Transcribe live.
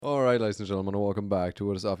right, ladies and gentlemen, welcome back to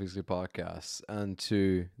What is Obviously Podcast and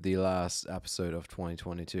to the last episode of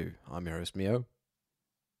 2022. I'm your host, Mio.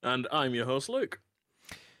 And I'm your host, Luke.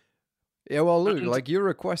 Yeah, well, Luke, And you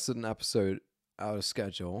requested an episode out of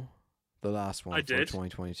schedule, the last one I for did.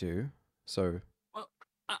 2022. So, Well,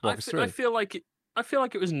 walk us through. I feel like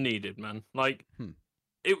it was needed, man. Like Hmm.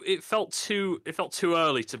 it felt too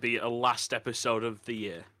early to be a last episode of the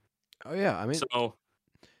year. Oh, yeah, I mean, So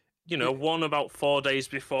it, one about 4 days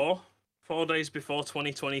before, 4 days before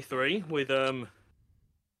 2023, with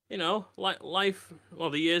like life. Well,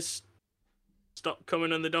 the years stop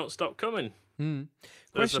coming and they don't stop coming. As the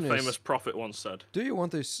question famous is, prophet once said. do you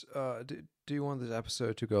want this, do you want this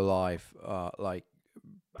episode to go live,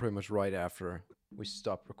 pretty much right after we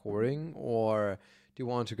stop recording, or do you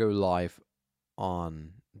want to go live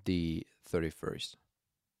on the 31st?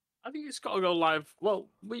 I think it's got to go live. Well,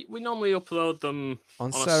 we normally upload them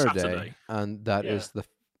On on Saturday, a Saturday, and that Yeah. is the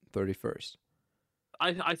 31st.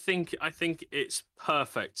 I think it's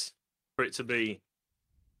perfect for it to be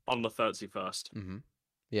on the 31st. Mm-hmm.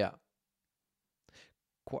 Yeah.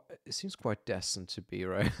 It seems quite destined to be,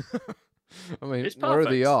 right? I mean, It's what are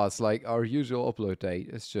the perfect. odds? Like, our usual upload date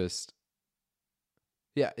is just...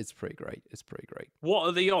 Yeah, it's pretty great. It's pretty great. What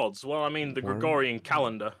are the odds? Well, I mean, the What are- Gregorian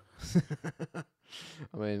calendar.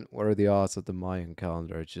 I mean, what are the odds that the Mayan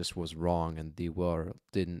calendar just was wrong and the world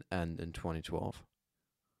didn't end in 2012?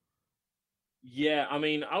 Yeah, I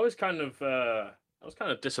mean, I was kind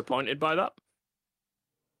of disappointed by that.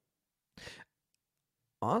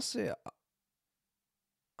 Honestly,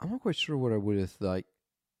 I'm not quite sure what I would have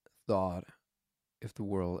thought if the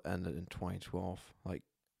world ended in 2012. Like,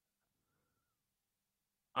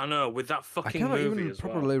 I know, with that I fucking cannot movie even as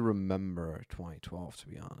properly well. remember 2012, to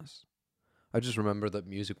be honest. I just remember that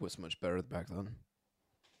music was much better back then.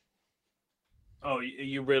 Oh, are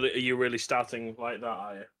you really starting like that?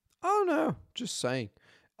 Are you? Oh no, just saying.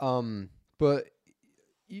 But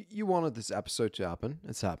you wanted this episode to happen.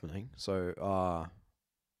 It's happening. So,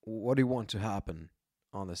 what do you want to happen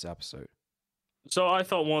on this episode? So I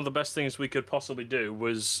thought one of the best things we could possibly do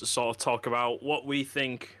was sort of talk about what we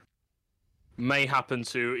think may happen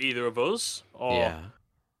to either of us, or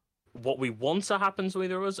what we want to happen to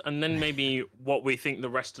either of us, and then maybe what we think the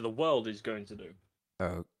rest of the world is going to do.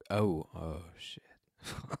 Oh, shit.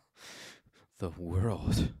 The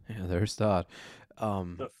world. Yeah, there's that.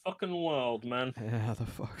 The fucking world, man. Yeah, the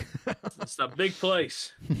fuck. It's that big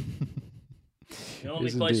place. The only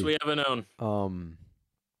Yes, place indeed. we ever known.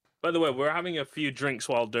 By the way, we're having a few drinks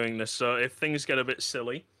while doing this, so if things get a bit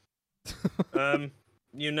silly,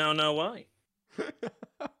 you now know why.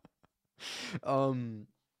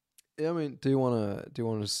 Yeah, I mean, do you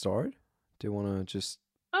wanna start? Do you wanna just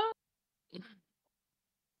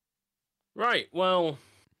Right, well,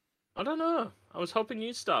 I don't know. I was hoping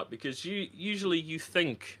you'd start because you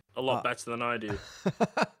think a lot better than I do.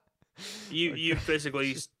 You've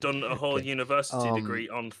basically done a whole Okay. university degree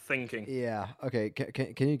on thinking. Yeah. Okay.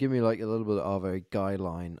 Can you give me like a little bit of a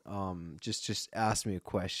guideline? Just ask me a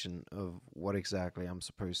question of what exactly I'm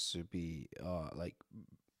supposed to be like.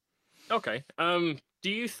 Okay. Do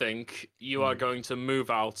you think you are going to move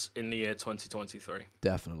out in the year 2023?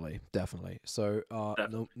 Definitely. So,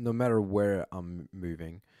 Definitely. no matter where I'm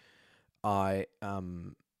moving, I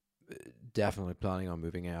am definitely planning on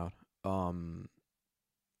moving out.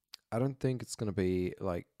 I don't think it's gonna be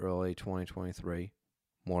like early 2023,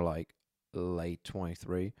 more like late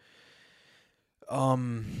 23.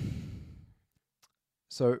 Um,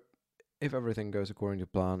 so if everything goes according to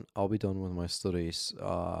plan, I'll be done with my studies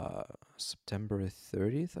September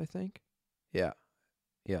 30th, I think. Yeah.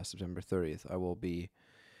 September 30th. I will be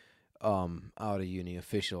out of uni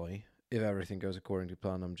officially. If everything goes according to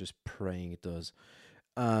plan, I'm just praying it does.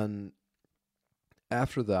 And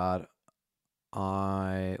after that,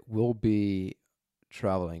 I will be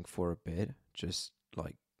traveling for a bit, just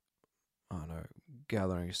like, I don't know,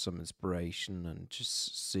 gathering some inspiration and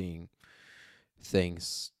just seeing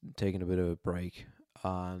things, taking a bit of a break,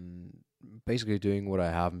 and basically doing what I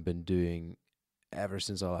haven't been doing ever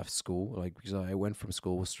since I left school. Like, because I went from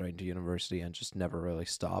school straight into university and just never really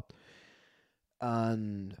stopped.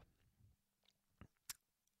 And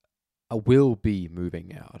I will be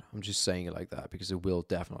moving out. I'm just saying it like that because it will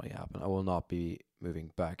definitely happen. I will not be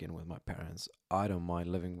moving back in with my parents. I don't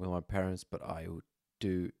mind living with my parents, but I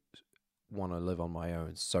do want to live on my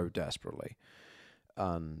own so desperately.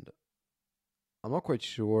 And I'm not quite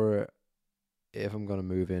sure if I'm going to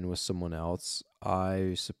move in with someone else.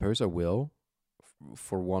 I suppose I will,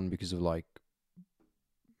 for one, because of like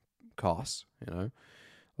costs,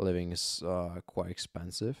 living is quite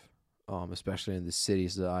expensive. Especially in the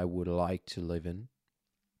cities that I would like to live in.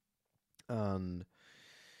 And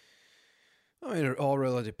I mean, it all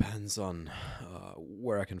really depends on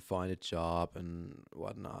where I can find a job and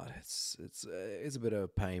whatnot. It's a bit of a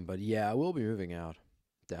pain, but yeah, I will be moving out,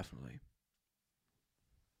 definitely.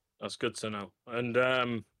 That's good to know.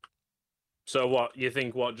 And so what you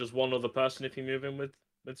think? What just one other person if you move in with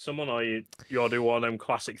someone, or you'll do one of them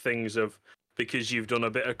classic things of because you've done a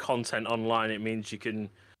bit of content online, it means you can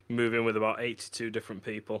move in with about 82 different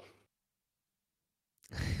people.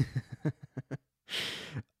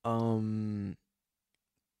 um,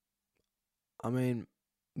 I mean,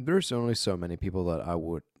 there's only so many people that I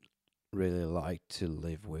would really like to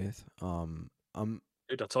live with. I'm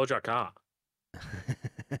Dude, I told you I can't.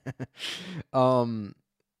 um,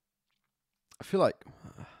 I feel like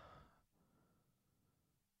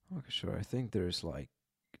okay, sure. I think there's like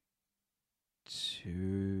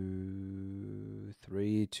two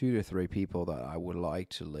to three people that I would like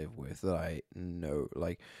to live with that I know,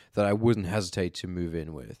 like that I wouldn't hesitate to move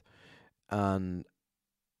in with, and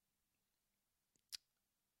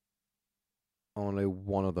only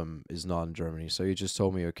one of them is not in Germany. So you just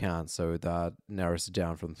told me you can't, so that narrows it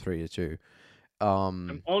down from three to two. I'm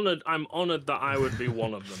Um, honored. I'm honored that I would be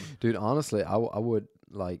one of them. dude, honestly, I would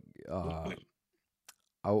like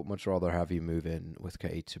I would much rather have you move in with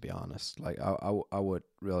Kate. To be honest, like I would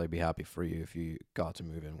really be happy for you if you got to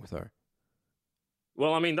move in with her.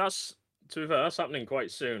 Well, I mean that's to be fair, that's happening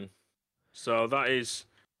quite soon. So that's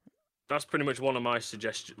pretty much one of my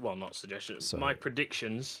suggestions. Well, not suggestions, my So,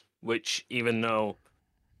 predictions. Which even though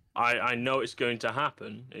I know it's going to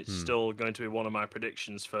happen, it's hmm, still going to be one of my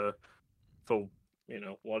predictions for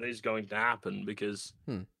what is going to happen because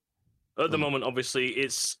hmm, at the um, moment, obviously,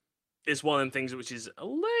 it's one of them things which is a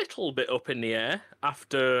little bit up in the air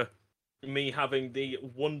after me having the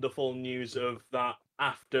wonderful news of that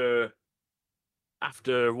after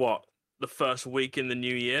what the first week in the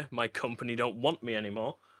new year, my company don't want me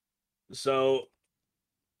anymore. So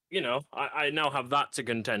I now have that to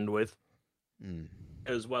contend with hmm,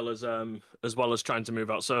 as well as trying to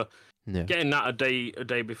move out. So yeah. getting that a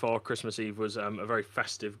day before Christmas Eve was a very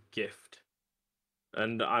festive gift,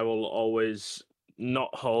 and I will always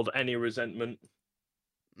not hold any resentment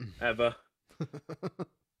ever.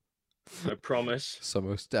 I promise. So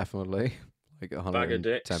most definitely, like Bag of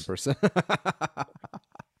dicks. 110%.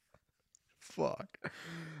 Fuck.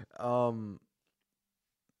 Um.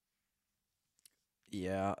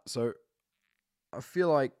 Yeah. So I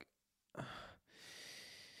feel like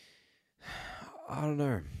I don't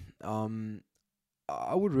know. Um.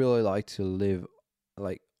 I would really like to live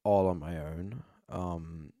like all on my own.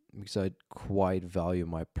 Because I quite value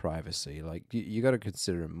my privacy. Like you got to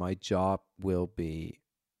consider my job will be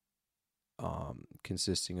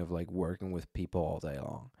consisting of like working with people all day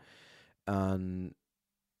long, and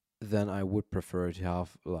then I would prefer to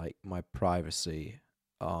have like my privacy,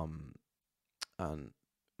 um, and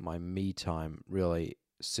my me time really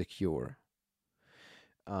secure.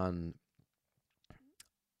 And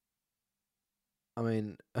I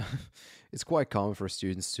mean, it's quite common for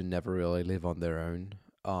students to never really live on their own.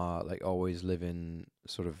 Like always live in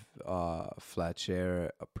sort of flat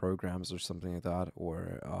share programs or something like that,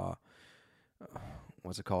 or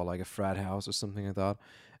what's it called, like a frat house or something like that.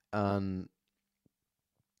 And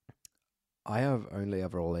I have only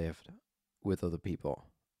ever lived with other people,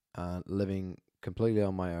 and living completely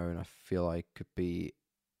on my own, I feel like could be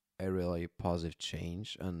a really positive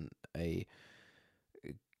change and a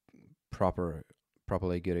proper,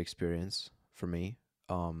 properly good experience for me.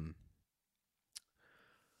 Um,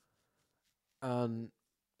 and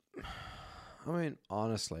I mean,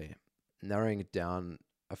 honestly, narrowing it down,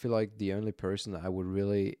 I feel like the only person that I would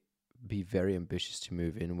really be very ambitious to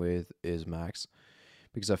move in with is Max,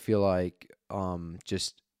 because I feel like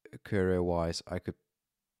just career wise I could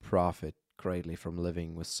profit greatly from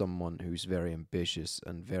living with someone who's very ambitious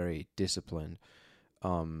and very disciplined,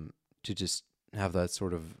 to just have that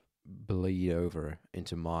sort of bleed over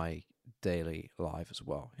into my daily life as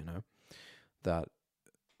well, that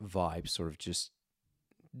vibe sort of just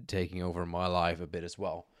taking over my life a bit as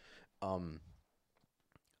well. Um,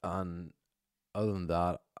 and other than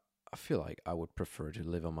that, I feel like I would prefer to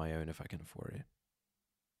live on my own if I can afford it.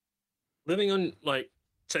 Living on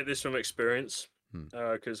take this from experience, Hmm.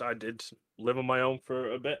 because I did live on my own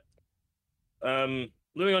for a bit.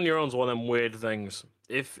 Living on your own is one of them weird things.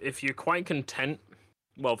 If you're quite content,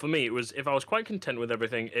 well, for me it was if I was quite content with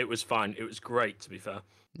everything, it was fine. It was great to be fair.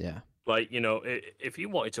 Yeah. Like if you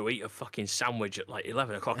wanted to eat a fucking sandwich at like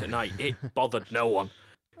 11 o'clock at night, it bothered no one.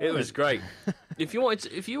 It Uh, was great. If you wanted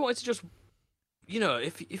to just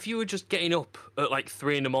if you were just getting up at like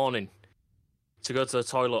 3 in the morning to go to the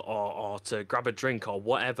toilet or to grab a drink or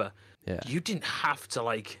whatever, Yeah. you didn't have to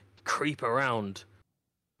like creep around.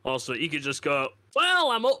 Also, you could just go, well,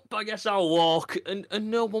 I'm up, I guess I'll walk, and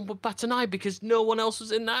no one would bat an eye because no one else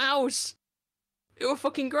was in the house. It was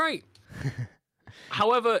fucking great.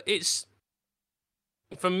 However, it's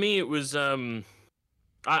for me it was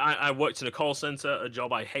I worked in a call center, a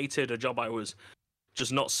job I hated, a job I was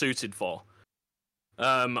just not suited for.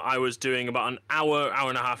 I was doing about an hour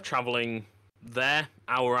and a half traveling there,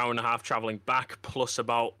 hour and a half traveling back, plus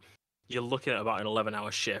about you're looking at about an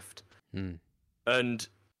 11-hour shift. Mm. And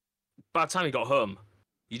by the time you got home,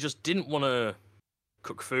 you just didn't want to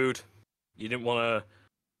cook food. You didn't want to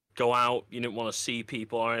go out. You didn't want to see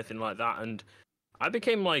people or anything like that. And I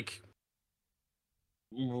became like,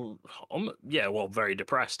 yeah, well, very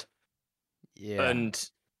depressed. Yeah. And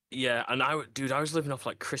yeah, and dude, I was living off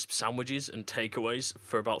like crisp sandwiches and takeaways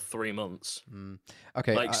for about 3 months. Mm.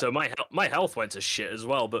 Okay. Like, so my health went to shit as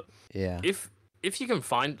well. But Yeah. if you can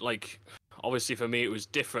find like, obviously for me it was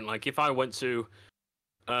different. Like if I went to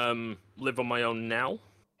live on my own now,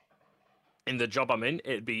 in the job I'm in,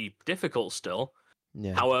 it'd be difficult still.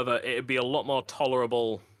 Yeah. However, it'd be a lot more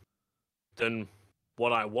tolerable than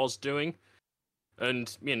what I was doing.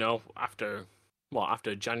 And you know, after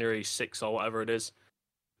January 6th or whatever it is,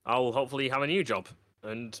 I'll hopefully have a new job.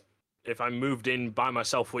 And if I moved in by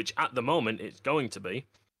myself, which at the moment it's going to be,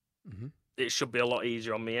 Mm-hmm. it should be a lot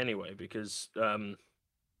easier on me anyway. Because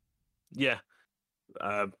yeah,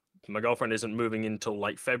 my girlfriend isn't moving until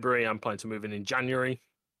like February. I'm planning to move in January.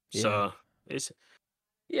 So it's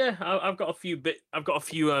yeah, I've got a few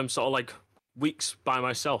sort of like weeks by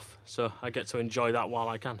myself, so I get to enjoy that while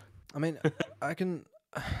I can. I mean, I can,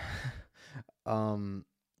 um,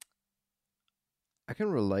 I can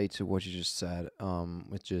relate to what you just said.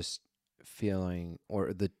 With just feeling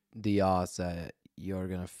or the odds that you're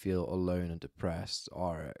gonna feel alone and depressed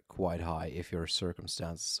are quite high if your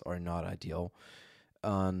circumstances are not ideal.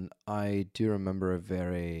 And I do remember a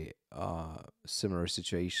very similar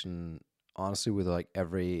situation, honestly, with like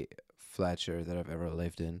every Fletcher that I've ever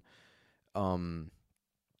lived in. Um,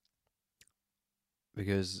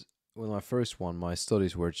 because with my first one, my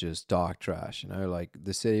studies were just dog trash. You know, like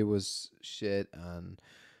the city was shit, and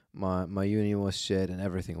my uni was shit, and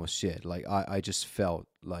everything was shit. Like I just felt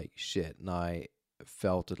like shit, and I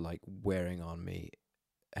felt it like wearing on me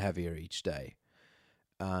heavier each day.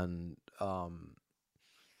 And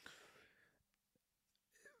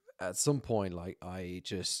at some point, like I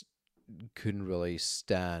just couldn't really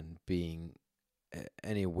stand being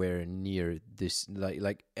anywhere near this,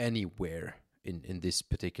 like anywhere in this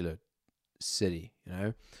particular city, you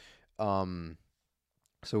know. um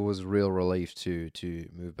so it was a real relief to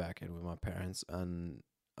move back in with my parents. And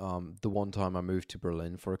the one time I moved to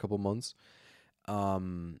Berlin for a couple months,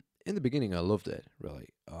 in the beginning I loved it really,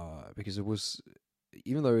 because it was,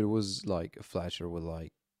 even though it was like a flasher with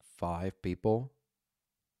like 5 people,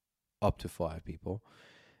 up to 5 people,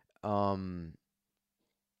 um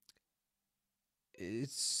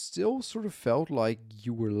it still sort of felt like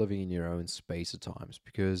you were living in your own space at times,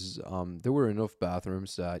 because there were enough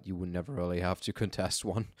bathrooms that you would never really have to contest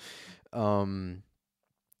one. Um,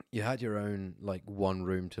 you had your own like one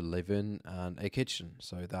room to live in and a kitchen,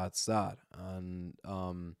 so that's that. And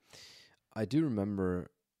I do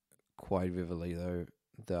remember quite vividly though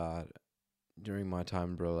that during my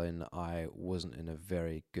time in Berlin, I wasn't in a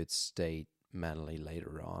very good state mentally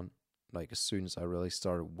later on. Like as soon as I really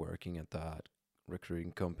started working at that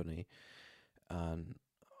recruiting company, and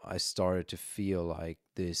I started to feel like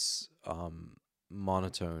this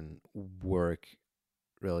monotone work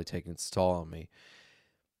really taking its toll on me.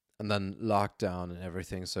 And then lockdown and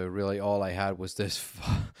everything. So really, all I had was this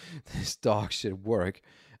this dog shit work,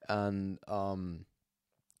 and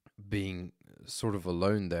being sort of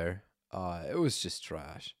alone there. It was just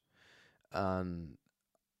trash, and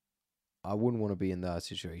I wouldn't want to be in that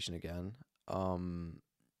situation again. Um,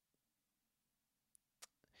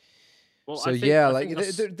 Well, So yeah, I like think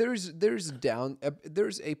that's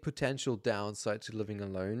there's a potential downside to living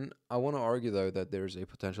alone. I want to argue though that there's a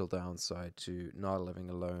potential downside to not living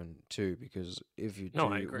alone too, because if you no,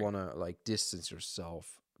 I do agree. want to like distance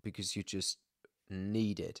yourself because you just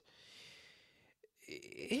need it,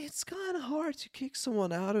 it's kind of hard to kick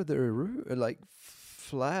someone out of their room, like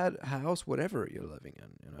flat house, whatever you're living in.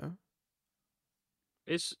 You know,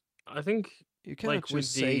 It's I think you cannot like just with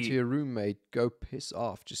say to the your roommate, "Go piss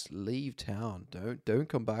off, just leave town. Don't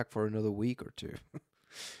come back for another week or two."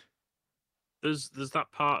 there's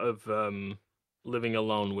that part of living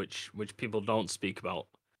alone which people don't speak about,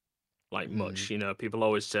 like Mm. much. You know, people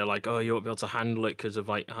always say like, "Oh, you won't be able to handle it because of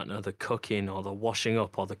like I don't know the cooking or the washing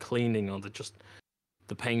up or the cleaning or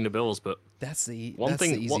the paying the bills." But one That's the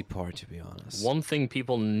thing, easy part, to be honest. one thing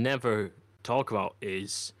people never talk about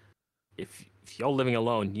is if you're living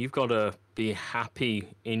alone, you've got to be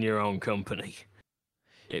happy in your own company.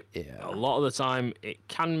 It a Yeah. lot of the time it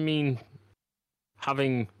can mean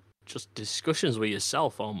having just discussions with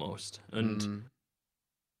yourself almost, and Mm.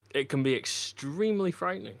 it can be extremely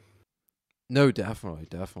frightening. No, definitely,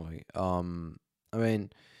 definitely. I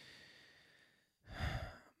mean,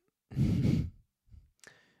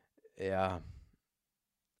 yeah.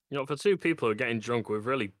 You know, for two people who are getting drunk, we've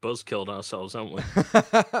really buzzkilled ourselves, haven't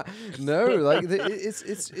we? No, like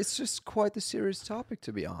it's just quite a serious topic,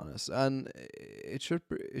 to be honest, and it should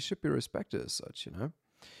be respected as such, you know.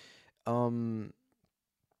 Um,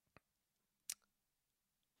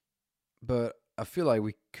 but I feel like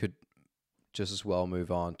we could just as well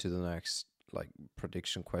move on to the next like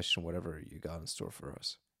prediction question, whatever you got in store for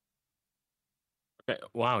us.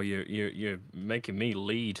 Wow, you're making me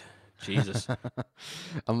lead. Jesus.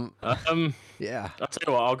 um, Um, yeah. I'll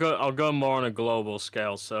tell you what. I'll go more on a global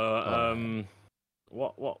scale. So, All right.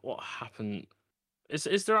 what happened?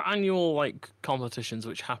 Is there annual like competitions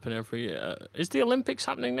which happen every year? Is the Olympics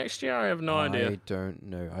happening next year? I have no idea. I don't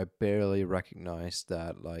know. I barely recognize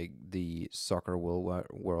that like the soccer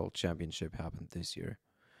world championship happened this year.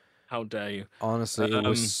 How dare you? Honestly, it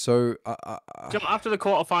was Um, so. After the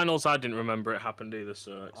quarterfinals, I didn't remember it happened either,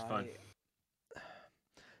 so it's fine. I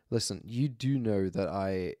listen. You do know that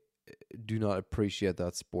I do not appreciate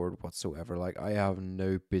that sport whatsoever. Like I have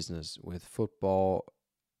no business with football,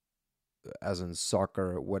 as in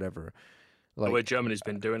soccer, whatever. The way Like Germany's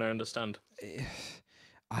been doing, I understand.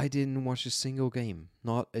 I didn't watch a single game,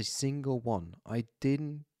 not a single one. I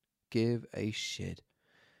didn't give a shit.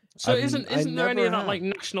 So I isn't there any never of that have. like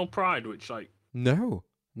national pride which like No,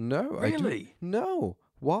 no, I do. really? No,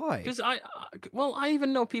 why? Because well, I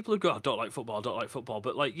even know people who go, I don't like football,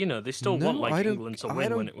 but like you know, they still want No, like I don't. England to I win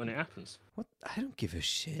don't. when it happens. What? I don't give a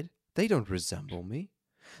shit. They don't resemble me.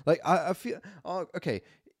 Like I feel. Okay,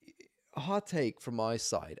 a hot take from my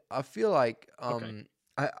side. I feel like Okay,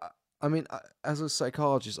 I mean, as a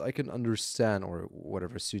psychologist, I can understand, or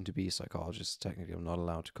whatever, soon to be a psychologist. Technically, I'm not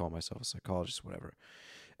allowed to call myself a psychologist, whatever.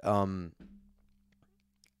 Um,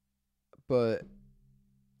 but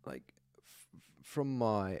like from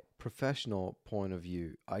my professional point of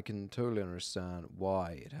view, I can totally understand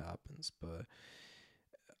why it happens. But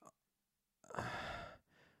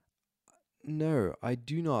no, I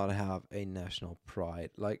do not have a national pride.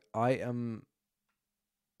 Like I'm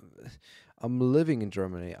living in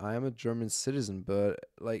Germany. I am a German citizen, but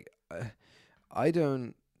like I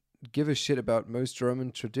don't give a shit about most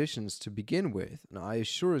German traditions to begin with. And I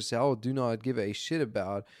sure as hell do not give a shit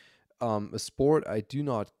about a sport I do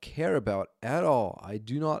not care about at all. I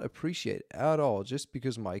do not appreciate at all just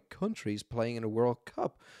because my country is playing in a World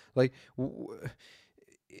Cup. Like,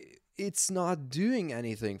 it's not doing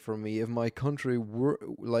anything for me if my country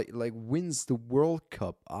like wins the World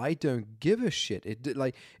Cup. I don't give a shit.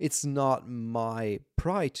 Like it's not my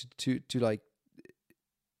pride to like.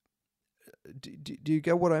 Do you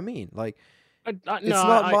get what I mean? Like no, it's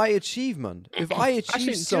not my achievement. If I achieve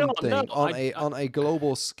actually, do you know what? No, something on a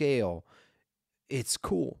global scale, it's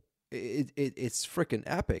cool. It's freaking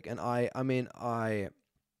epic. And I mean uh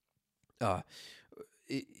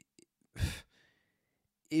i-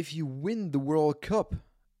 if you win the World Cup,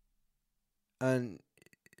 and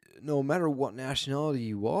no matter what nationality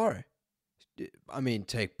you are, I mean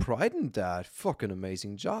take pride in that. Fucking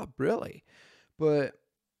amazing job, really. But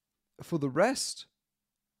for the rest,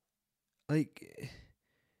 like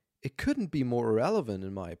it couldn't be more irrelevant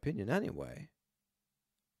in my opinion anyway.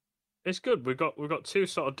 it's good. We've got two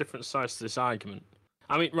sort of different sides to this argument.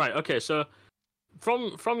 I mean, right? Okay, so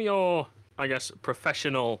from your I guess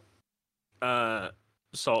professional uh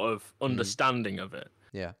sort of Mm, understanding of it,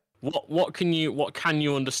 yeah. what can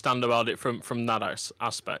you understand about it from that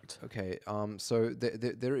aspect? Okay. So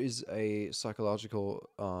there is a psychological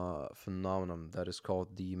phenomenon that is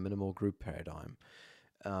called the minimal group paradigm,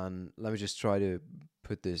 and let me just try to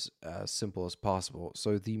put this as simple as possible.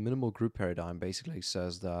 So the minimal group paradigm basically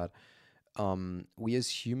says that we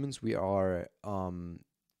as humans we are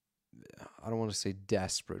I don't want to say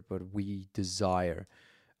desperate, but we desire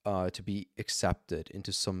to be accepted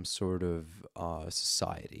into some sort of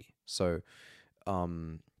society. So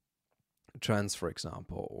um, trends, for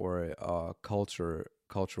example, or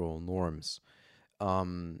cultural norms.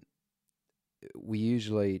 Um, we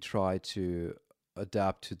usually try to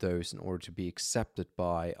adapt to those in order to be accepted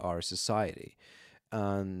by our society.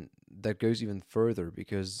 and that goes even further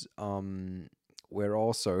because we're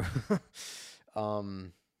also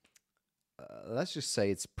um, let's just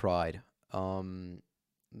say it's pride, um,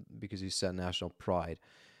 because you said national pride.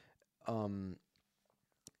 Um,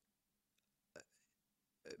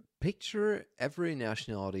 Picture every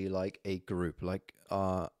nationality like a group, like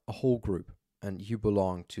a whole group, and you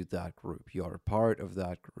belong to that group. You are a part of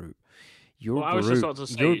that group. Well, I was just about to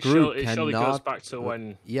say it surely goes Cannot. back to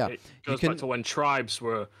when Yeah, it you goes back can to when tribes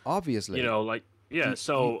were, you obviously. know, like yeah. You,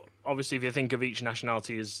 So obviously, if you think of each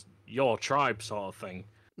nationality as your tribe sort of thing.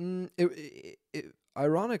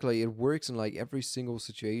 Ironically, it works in like every single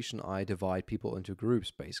situation. I divide people into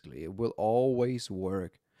groups. Basically, it will always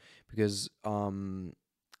work because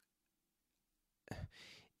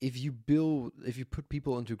if you put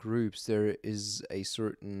people into groups, there is a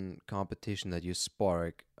certain competition that you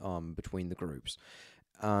spark between the groups,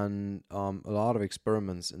 and a lot of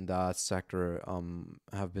experiments in that sector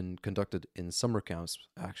have been conducted in summer camps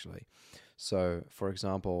actually. So, for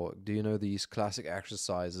example, do you know these classic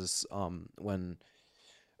exercises when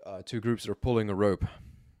two groups are pulling a rope?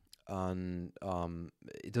 And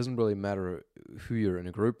it doesn't really matter who you're in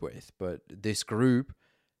a group with, but this group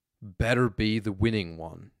better be the winning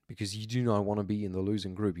one because you do not want to be in the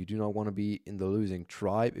losing group. You do not want to be in the losing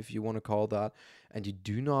tribe, if you want to call that. And you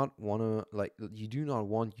do not want to, like, you do not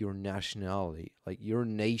want your nationality, like your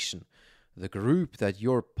nation, the group that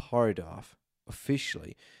you're part of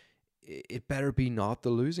officially, it better be not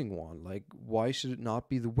the losing one. Like, why should it not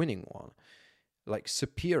be the winning one? Like,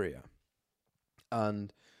 superior.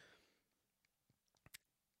 And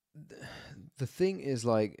the thing is,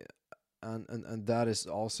 like, and that is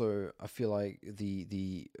also, I feel like,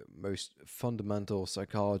 the most fundamental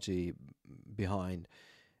psychology behind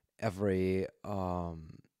every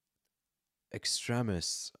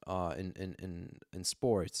extremist in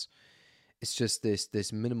sports. It's just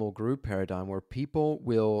this minimal group paradigm where people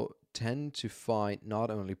will tend to find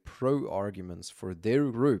not only pro arguments for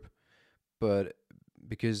their group, but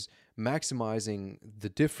because maximizing the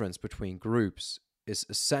difference between groups is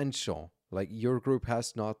essential. Like, your group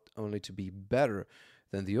has not only to be better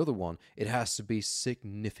than the other one, it has to be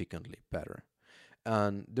significantly better.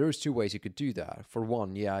 And there's two ways you could do that. For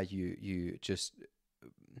one, yeah, you just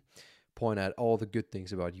point out all the good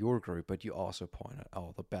things about your group, but you also point out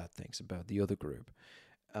all the bad things about the other group.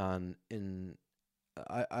 And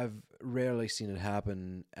I've rarely seen it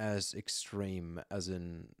happen as extreme as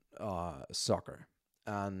in soccer.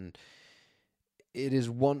 And it is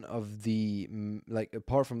one of the, like,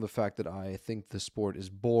 apart from the fact that I think the sport is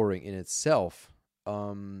boring in itself,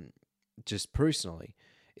 just personally,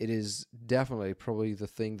 it is definitely probably the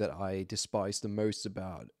thing that I despise the most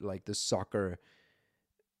about, like, the soccer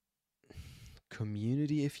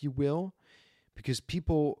community, if you will, because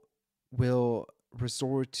people will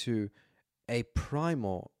resort to a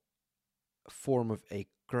primal form of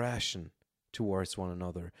aggression towards one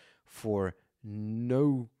another for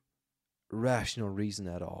no rational reason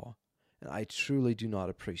at all. And I truly do not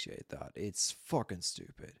appreciate that. It's fucking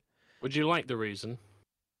stupid. Would you like the reason?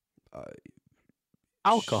 Uh,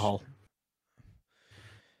 Alcohol.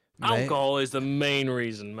 May Alcohol is the main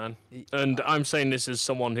reason, man. And I'm saying this as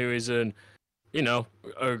someone who is you know,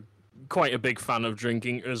 quite a big fan of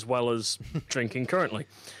drinking as well as drinking currently.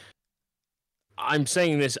 I'm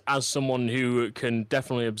saying this as someone who can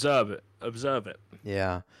definitely observe it.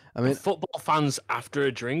 Yeah, I mean, Football fans after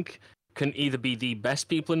a drink can either be the best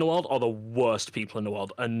people in the world or the worst people in the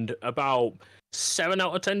world, and about 7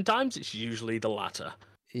 out of 10 times it's usually the latter.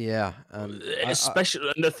 yeah, and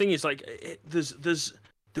Especially, and the thing is, like,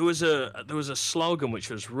 there was a slogan which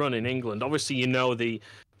was run in England. Obviously, you know the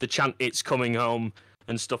chant "It's coming home"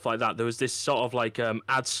 and stuff like that. There was this sort of like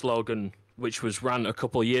ad slogan which was ran a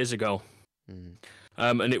couple of years ago,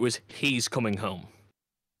 and it was "He's coming home."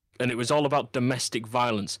 And it was all about domestic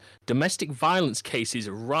violence. Domestic violence cases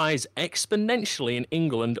rise exponentially in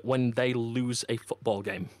England when they lose a football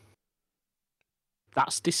game.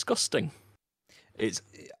 That's disgusting. It's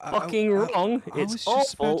fucking wrong. It's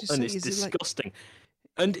awful, and it's disgusting.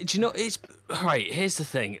 And do you know, it's right. Here's the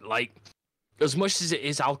thing: like, as much as it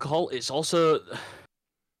is alcohol, it's also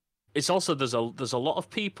there's a lot of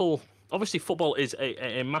people. Obviously, football is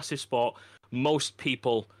a massive sport. Most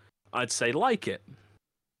people, I'd say, like it.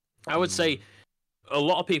 I would say a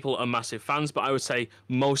lot of people are massive fans, but I would say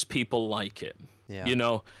most people like it. Yeah. You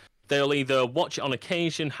know, they'll either watch it on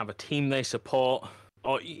occasion, have a team they support,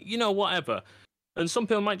 or, you know, whatever. And some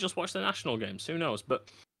people might just watch the national games, who knows? But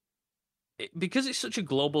because it's such a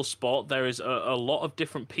global sport, there is a lot of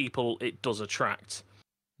different people it does attract.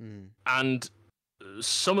 And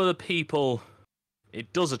some of the people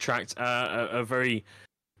it does attract a very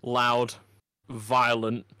loud,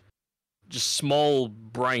 violent, just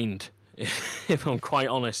small-brained, if I'm quite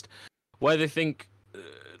honest, where they think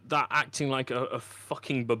that acting like a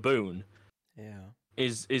fucking baboon Yeah.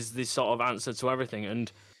 is the sort of answer to everything.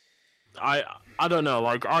 And I I don't know,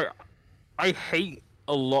 like I hate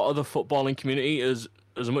a lot of the footballing community as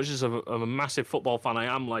much as of a massive football fan I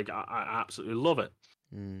am. Like I absolutely love it.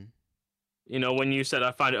 Mm. You know, when you said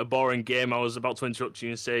I find it a boring game, I was about to interrupt you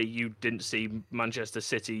and say you didn't see Manchester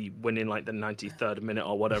City winning like the 93rd minute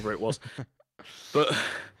or whatever it was. But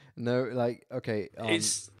No, like okay,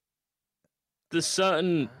 it's there's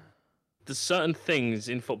certain things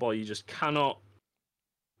in football you just cannot,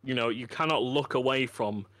 you cannot look away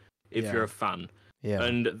from if you're yeah, a fan. yeah,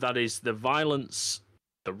 And that is the violence,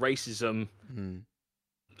 the racism, mm,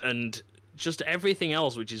 and just everything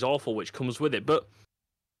else which is awful which comes with it. But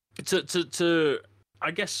to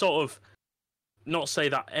I guess sort of not say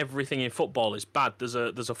that everything in football is bad. There's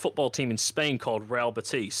a football team in Spain called Real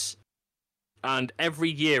Betis, and every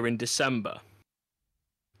year in December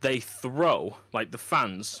they throw, like, the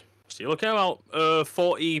fans. So you're looking at about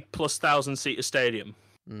 40 plus thousand seater stadium,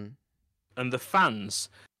 mm, and the fans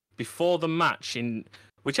before the match in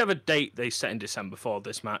whichever date they set in December for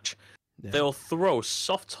this match, yeah, they'll throw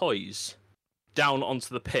soft toys down onto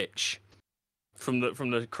the pitch from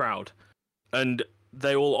the crowd, and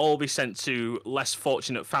they will all be sent to less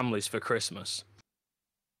fortunate families for Christmas.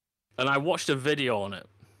 And I watched a video on it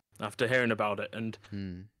after hearing about it, and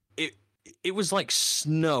mm, it it was like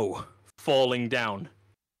snow falling down.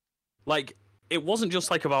 Like, it wasn't just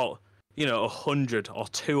like about 100 or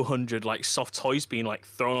 200 like soft toys being like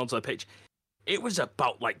thrown onto the pitch. It was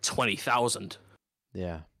about like 20,000.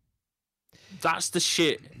 yeah, That's the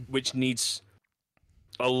shit which needs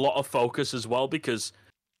a lot of focus as well, because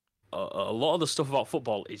a lot of the stuff about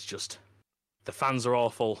football is just the fans are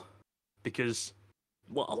awful because,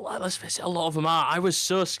 well, let's face it, a lot of them are. I was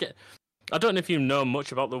so scared. I don't know if you know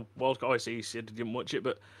much about the World Cup. Obviously, you said you didn't watch it,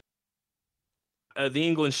 but the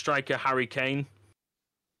England striker Harry Kane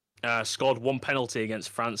scored one penalty against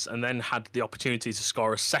France and then had the opportunity to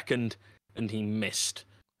score a second, and he missed.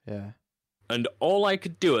 yeah, And all I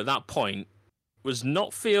could do at that point was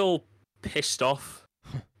not feel pissed off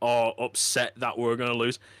or upset that we were going to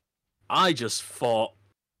lose. I just thought,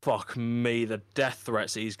 fuck me, the death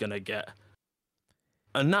threats he's going to get.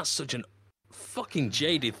 And that's such an fucking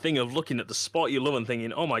jaded thing of looking at the sport you love and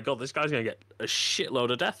thinking, oh my god, this guy's going to get a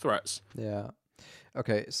shitload of death threats. yeah.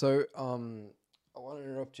 Okay, so I want to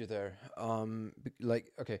interrupt you there.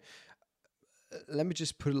 Okay, let me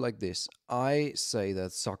just put it like this. I say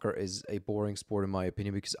that soccer is a boring sport in my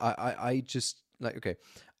opinion because I just like okay,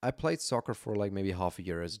 I played soccer for like maybe half a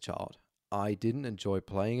year as a child. I didn't enjoy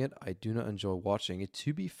playing it. I do not enjoy watching it.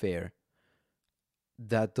 To be fair,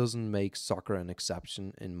 that doesn't make soccer an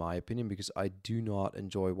exception in my opinion because I do not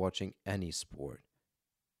enjoy watching any sport.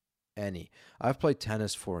 Any. I've played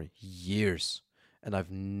tennis for years and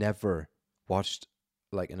I've never watched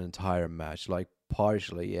like an entire match. Like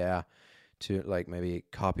partially, yeah, to like maybe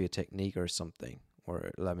copy a technique or something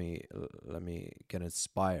or let me get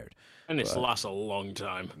inspired. And it But lasts a long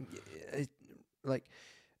time. it, like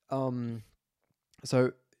um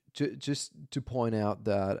so just to point out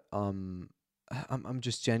that I'm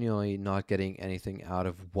just genuinely not getting anything out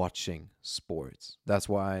of watching sports. That's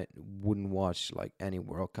why I wouldn't watch like any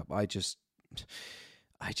World Cup. I just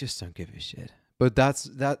don't give a shit. But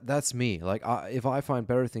that's me. Like if I find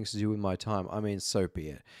better things to do with my time, I mean, so be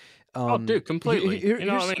it. Oh, dude, completely. You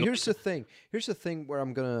know what I mean? Here's the thing. Here's the thing where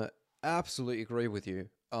I'm gonna absolutely agree with you.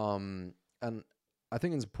 And I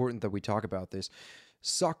think it's important that we talk about this.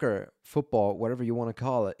 Soccer, football, whatever you want to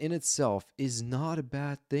call it, in itself is not a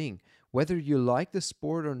bad thing. Whether you like the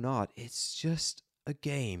sport or not, it's just a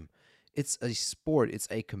game. It's a sport. It's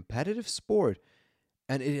a competitive sport,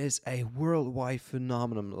 and it is a worldwide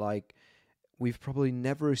phenomenon. Like we've probably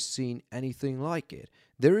never seen anything like it.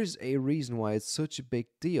 There is a reason why it's such a big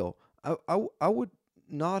deal. I would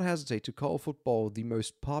not hesitate to call football the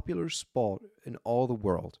most popular sport in all the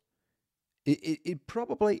world. It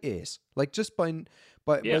probably is. Like just by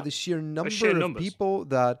Yeah, the sheer by sheer number of numbers. people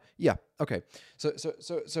that yeah, okay. So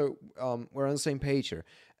we're on the same page here.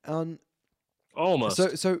 Um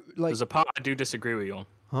Almost. so like There's a part I do disagree with you on.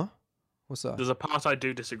 huh? What's that? There's a part I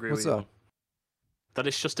do disagree with What's you that? on. That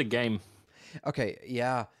it's just a game. Okay,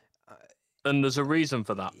 yeah. And there's a reason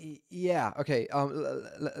for that. Yeah, okay.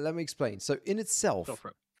 Let me explain. So Go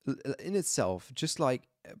for it. in itself, just like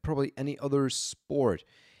probably any other sport,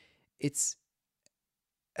 it's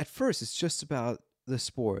at first it's just about the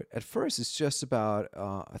sport. At first it's just about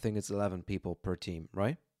I think it's 11 people per team,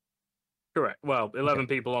 right? Correct. Well, Okay. 11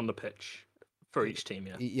 people on the pitch for each team.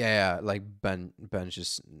 Yeah. Yeah, like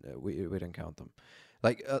benches, we don't count them.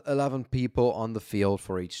 Like 11 people on the field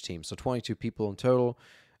for each team, so 22 people in total.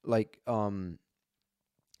 Like and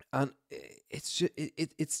it's just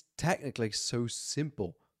it's technically so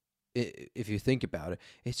simple if you think about it.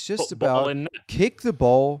 It's just Put ball about in net. kick the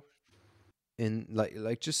ball in,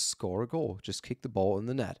 like just score a goal, just kick the ball in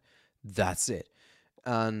the net. That's it.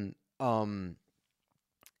 And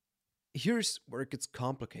here's where it gets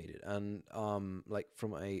complicated, and like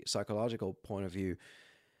from a psychological point of view,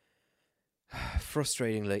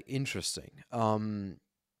 frustratingly interesting.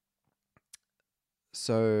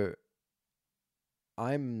 So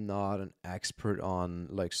I'm not an expert on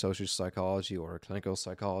like social psychology or clinical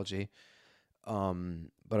psychology, but I'm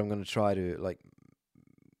gonna try to like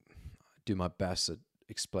do my best at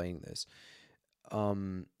explaining this.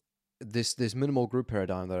 Um, this minimal group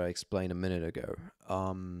paradigm that I explained a minute ago,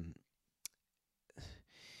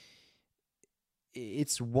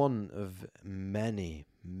 it's one of many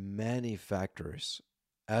factors.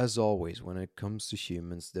 As always, when it comes to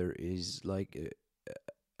humans, there is like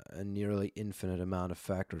a nearly infinite amount of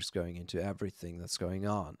factors going into everything that's going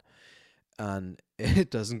on, and it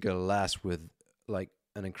doesn't get less with like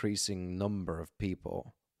an increasing number of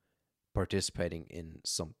people participating in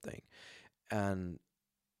something. And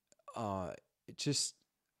it just,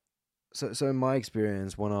 so in my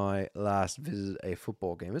experience, when I last visited a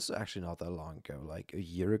football game, it's actually not that long ago, like a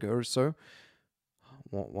year ago or so,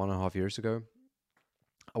 1.5 years ago,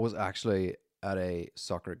 I was actually at a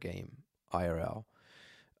soccer game, IRL,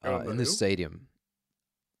 Remember in the who? stadium.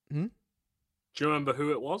 Hmm? Do you remember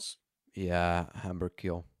who it was? Yeah, Hamburg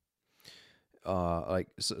Kiel. Like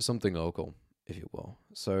something local, if you will.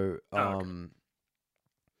 So, Oh, okay.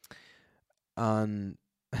 and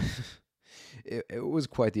it was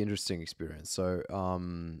quite the interesting experience. So,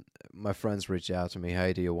 my friends reached out to me,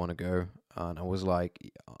 "Hey, do you want to go?" And I was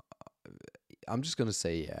like, "I'm just gonna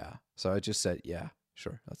say yeah." So I just said, "Yeah,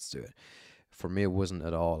 sure, let's do it." For me, it wasn't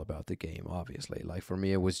at all about the game, obviously. Like for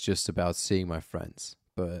me, it was just about seeing my friends.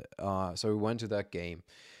 But so we went to that game,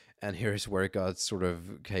 and here's where it got sort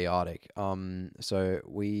of chaotic. So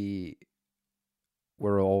we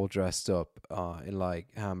were all dressed up in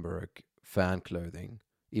like Hamburg fan clothing.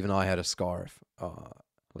 Even I had a scarf,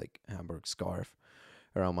 like Hamburg scarf,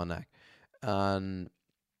 around my neck. And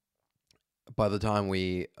by the time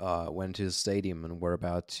we went to the stadium and were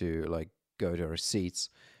about to like go to our seats,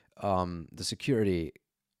 the security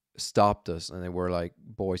stopped us and they were like,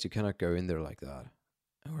 "Boys, you cannot go in there like that."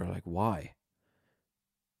 And we're like, "Why?"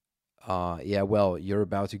 Yeah, well, you're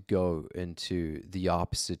about to go into the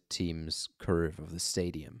opposite team's curve of the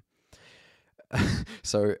stadium.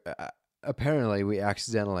 So apparently, we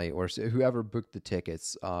accidentally, or whoever booked the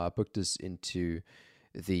tickets, booked us into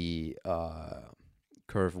the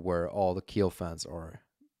curve where all the Kiel fans are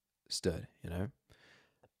stood,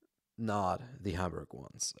 not the Hamburg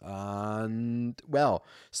ones. And well,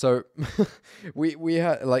 so we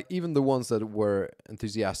had like even the ones that were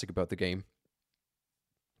enthusiastic about the game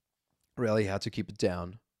really had to keep it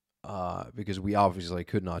down. Because we obviously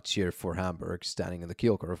could not cheer for Hamburg standing in the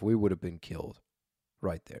Kiel curve. We would have been killed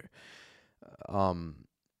right there. Um,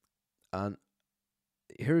 and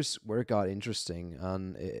here's where it got interesting,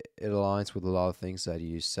 and it aligns with a lot of things that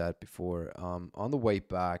you said before. On the way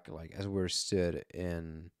back, like as we were stood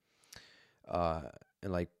uh,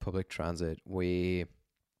 in like public transit, we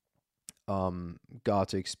got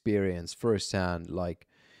to experience firsthand like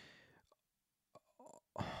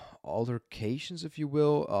altercations, if you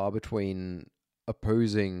will, between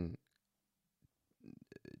opposing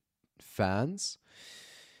fans,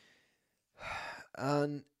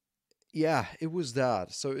 and yeah, it was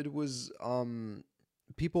that. So it was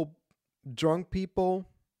people, drunk people,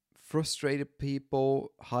 frustrated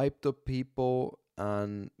people, hyped up people,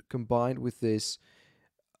 and combined with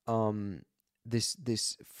um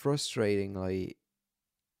this frustratingly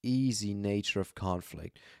easy nature of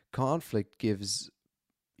conflict. Conflict gives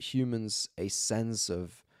humans a sense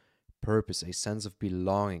of purpose, a sense of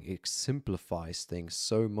belonging. It simplifies things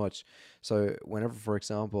so much. So whenever, for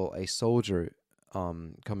example, a soldier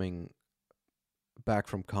coming back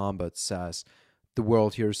from combat says, "The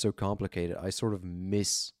world here is so complicated," I sort of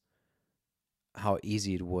miss how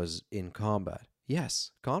easy it was in combat.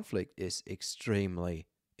 Yes, conflict is extremely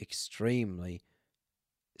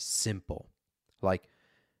simple. Like,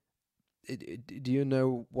 do you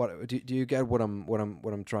know what? Do you get what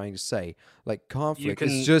I'm trying to say? Like, You conflict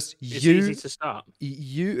is can. just It's easy you to start.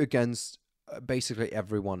 you against basically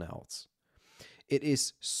everyone else. It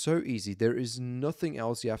is so easy. There is nothing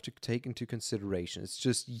else you have to take into consideration. It's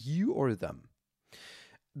just you or them.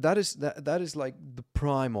 that is like the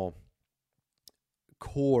primal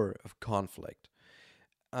core of conflict.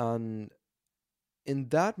 And in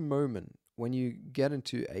that moment, when you get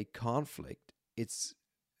into a conflict, it's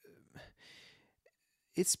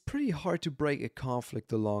pretty hard to break a conflict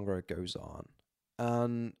the longer it goes on.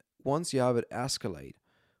 And once you have it escalate,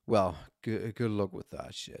 well, good luck with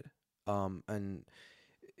that shit. And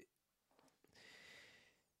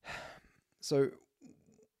so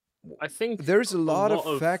I think there's a a lot of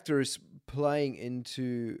lot of factors playing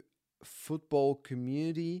into football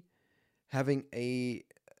community having a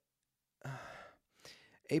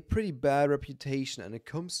pretty bad reputation, and it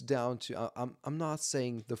comes down to I'm not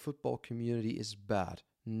saying the football community is bad,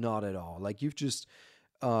 not at all. Like you've just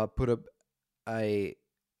put up a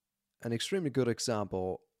an extremely good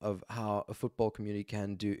example of how a football community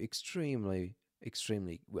can do extremely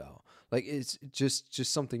well. Like it's just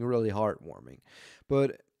something really heartwarming.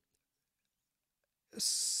 But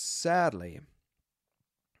sadly,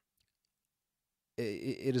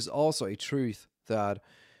 it is also a truth that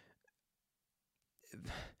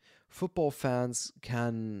football fans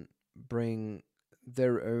can bring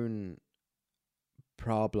their own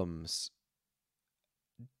problems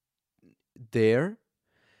there,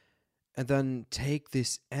 and then take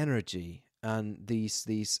this energy and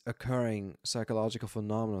these occurring psychological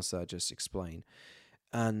phenomena that I just explained,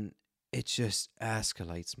 and it just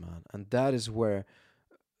escalates, man. And that is where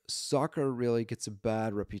soccer really gets a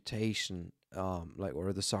bad reputation,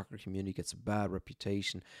 or the soccer community gets a bad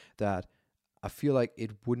reputation that I feel like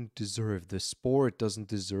it wouldn't deserve. The sport doesn't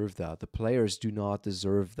deserve that. The players do not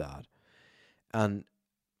deserve that. And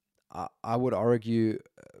I would argue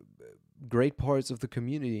great parts of the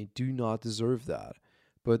community do not deserve that.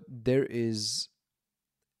 But there is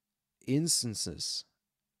instances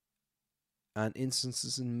and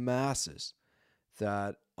instances in masses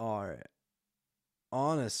that are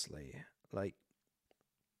honestly like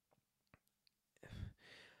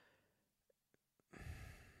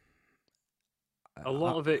a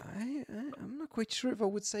lot of it. I'm not quite sure if I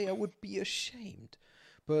would say I would be ashamed,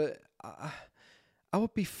 but I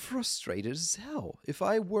would be frustrated as hell if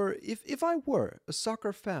I were a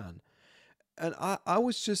soccer fan, and I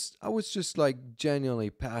was just like genuinely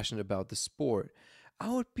passionate about the sport. I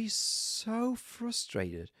would be so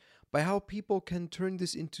frustrated by how people can turn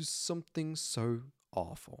this into something so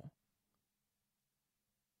awful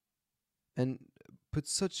and put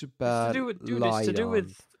such a It's to bad do with, dude. light on, you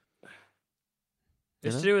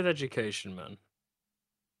It's to know? do with education, man.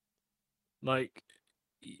 Like,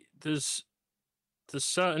 there's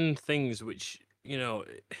certain things which,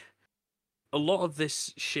 a lot of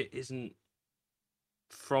this shit isn't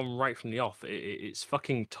right from the off. It's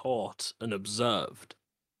fucking taught and observed.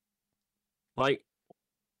 Like,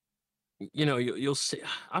 you'll see.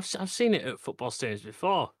 I've seen it at football stadiums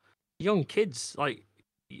before. Young kids, like,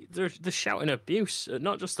 they're shouting abuse at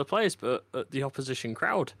not just the players but at the opposition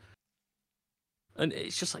crowd, and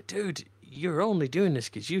it's just like, dude, you're only doing this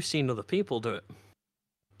because you've seen other people do it,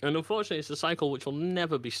 and unfortunately, it's a cycle which will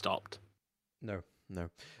never be stopped. No, no,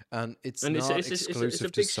 and it's And not it's a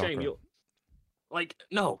exclusive to big shame. soccer. You like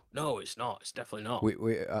no, it's not. It's definitely not. We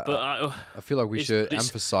But I feel like we it's should but it's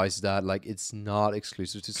emphasize that like it's not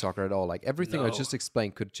exclusive to soccer at all. Like everything I no. just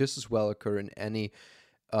explained could just as well occur in any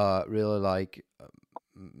really like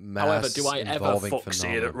However, do mass I ever involving fuck see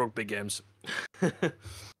it at phenomenon. rugby games?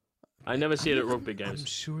 I never I see it mean, at rugby I'm games.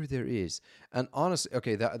 sure there is, and honestly,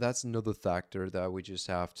 okay, that's another factor that we just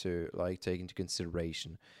have to like take into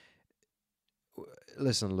consideration.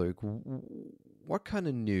 Listen, Luke, what kind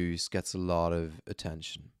of news gets a lot of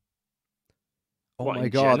attention? Oh What my in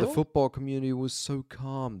god, the general? football community was so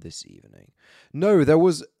calm this evening. No, there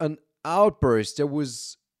was an outburst. There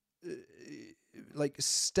was like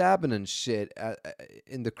stabbing and shit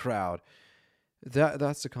in the crowd.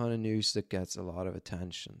 That's the kind of news that gets a lot of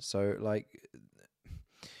attention. So like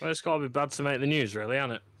Well, it's got to be bad to make the news, really,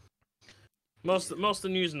 hasn't it? Most of the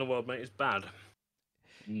news in the world, mate, is bad.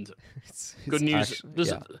 And it's good news. actually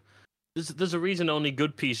yeah. There's a reason only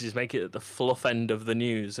good pieces make it at the fluff end of the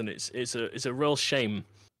news, and it's a real shame.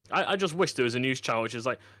 I just wish there was a news channel which is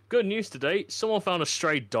like, good news today, someone found a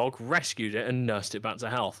stray dog, rescued it, and nursed it back to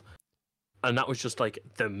health. And that was just like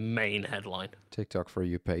the main headline. TikTok for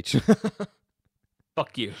you page.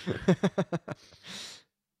 Fuck you.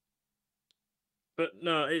 But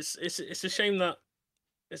no, it's a shame that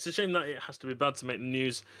it has to be bad to make the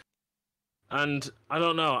news. And I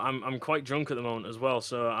don't know, I'm quite drunk at the moment as well,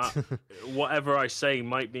 so whatever I say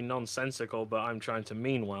might be nonsensical, but I'm trying to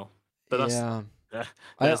mean well. But Yeah. uh,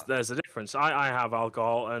 I there's a difference. I have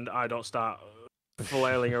alcohol and I don't start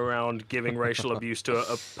flailing around giving racial abuse to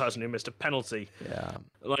a person who missed a penalty. Yeah.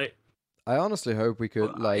 Like, I honestly hope we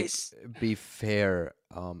could it's be fair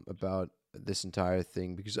about this entire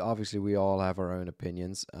thing, because obviously we all have our own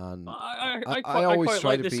opinions, and I I always quite try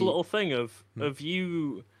like to this be. little thing Hmm? of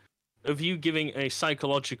you giving a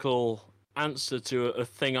psychological answer to a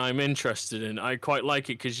thing I'm interested in. I quite like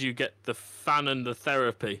it because you get the fan and the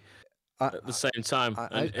therapy I at the same time,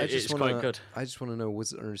 and I just it's quite wanna good. know,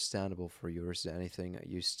 was it understandable for you, or is there anything that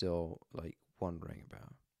you still like wondering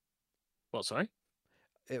about? What? Sorry.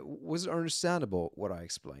 Was it understandable what I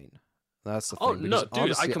explained? That's the Oh thing, because no,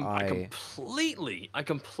 dude, honestly, I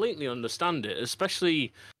completely understand it.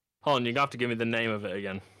 Especially, hold on, you have to give me the name of it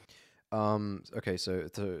again. okay, so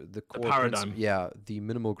the The core principle, paradigm. yeah, the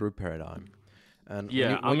minimal group paradigm. And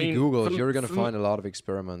Yeah, I when you mean, Google it, from you're gonna from find a lot of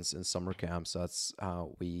experiments in summer camps. That's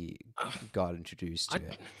how we got introduced I, to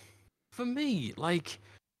it. for me, like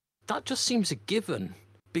that just seems a given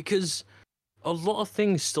because a lot of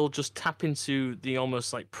things still just tap into the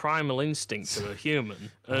almost like primal instinct of a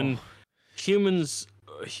human, Oh, and humans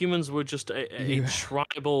were just a you,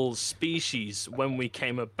 tribal species when we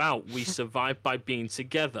came about. We survived by being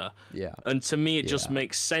together, yeah, and to me, it just yeah,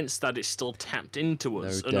 makes sense that it's still tapped into no,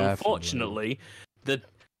 us. And definitely. unfortunately, that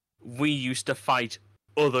we used to fight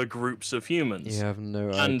other groups of You humans, have no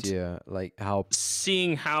and idea, like how,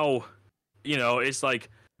 seeing how it's like,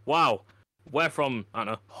 wow, we're from, I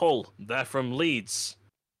don't know, Hull, they're from Leeds,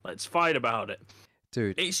 let's fight about it.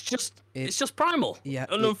 dude. It's It, just primal. yeah,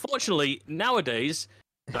 And unfortunately nowadays,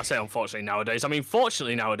 I say unfortunately nowadays, I mean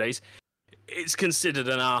fortunately nowadays, it's considered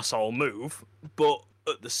an arsehole move, but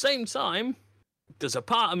at the same time there's a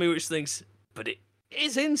part of me which thinks, but it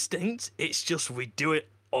is instinct, it's just we do it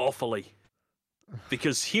awfully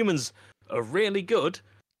because humans are really good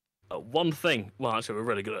at one thing. Well, actually, we're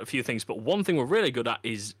really good at a few things, but one thing we're really good at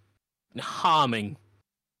is harming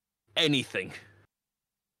anything,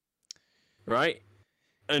 right?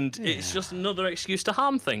 And it's yeah, just another excuse to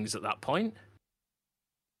harm things at that point.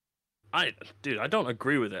 Dude, I don't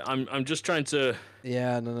agree with it. I'm just trying to.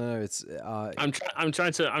 yeah, no, no, no, it's I'm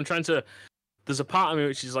trying to. There's a part of me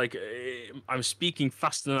which is like, I'm speaking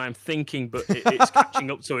faster than I'm thinking, but it's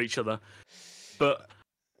catching up to each other. But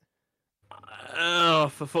oh,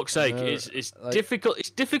 for fuck's sake, no, it's like, difficult. It's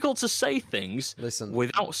difficult to say things listen,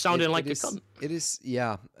 without sounding it like a cunt. is,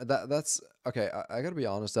 yeah, that's okay. I gotta be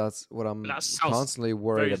honest. That's what I'm That sounds constantly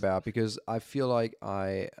worried very. about, because I feel like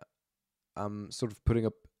I'm sort of putting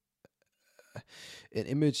up an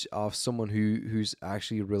image of someone who's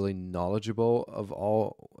actually really knowledgeable of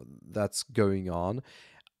all that's going on.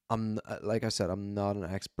 Like I said, I'm not an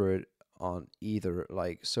expert on either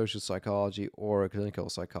like social psychology or clinical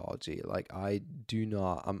psychology. Like I do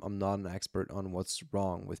not I'm not an expert on what's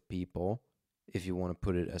wrong with people, if you want to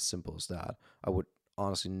put it as simple as that. I would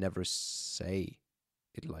honestly never say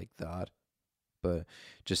it like that, but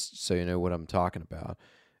just so you know what I'm talking about.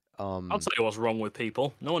 I'll Um tell you what's wrong with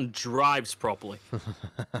people. No one drives properly.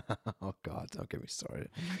 oh God, don't get me started.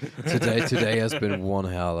 Today has been one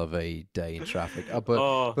hell of a day in traffic.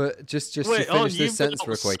 Oh, But just to wait, oh, finish this you've been sentence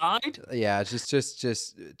real quick. outside? Yeah, just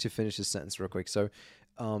to finish this sentence real quick. So,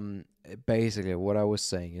 basically, what I was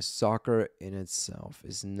saying is soccer in itself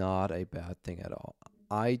is not a bad thing at all.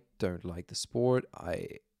 I don't like the sport.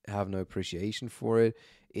 I have no appreciation for it.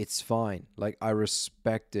 It's fine. Like I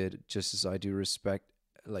respect it just as I do respect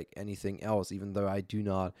like anything else, even though I do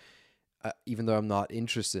not even though I'm not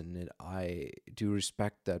interested in it, I do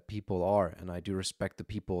respect that people are, and I do respect the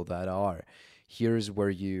people that are. Here's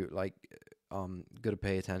where you like got to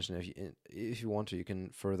pay attention. If you want to, you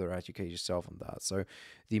can further educate yourself on that. So,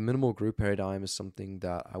 the minimal group paradigm is something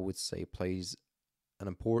that I would say plays an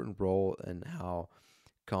important role in how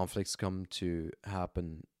conflicts come to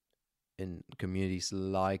happen in communities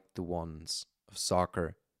like the ones of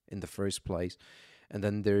soccer in the first place. And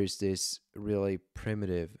then there's this really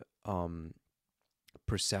primitive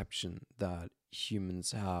perception that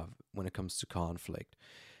humans have when it comes to conflict.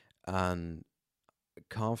 And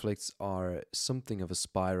conflicts are something of a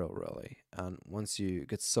spiral, really. And once you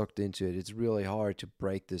get sucked into it, it's really hard to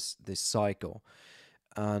break this cycle.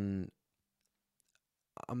 And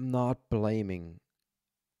I'm not blaming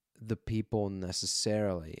the people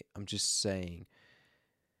necessarily. I'm just saying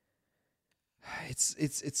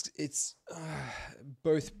it's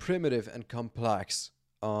both primitive and complex.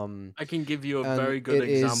 I can give you a And very good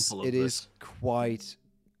example it of is this.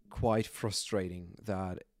 quite frustrating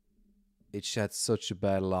that it sheds such a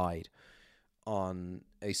bad light on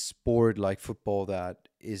a sport like football that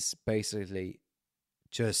is basically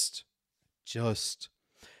just just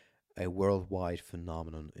a worldwide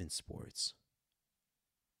phenomenon in sports.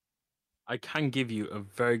 I can give you a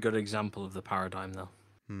very good example of the paradigm, though.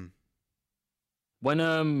 Hmm. When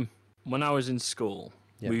I was in school,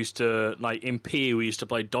 Yeah. we used to in PE we used to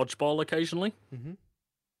play dodgeball occasionally. Mm-hmm. You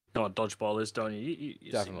know what dodgeball is, don't you? You've seen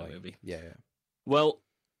that Definitely. movie. Yeah. Yeah. Well,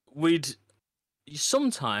 we'd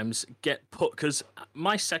sometimes get put because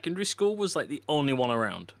my secondary school was like the only one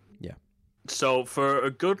around. Yeah. So for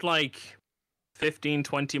a good 15,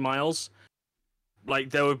 20 miles,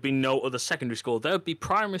 there would be no other secondary school. There would be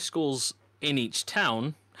primary schools in each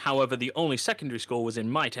town. However, the only secondary school was in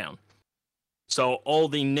my town. So all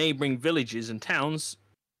the neighboring villages and towns,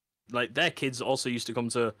 their kids also used to come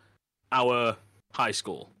to our high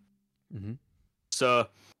school. Mm-hmm. So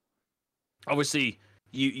obviously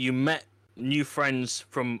you met new friends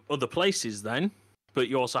from other places then, but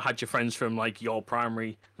you also had your friends from your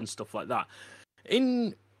primary and stuff like that.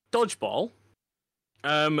 In dodgeball,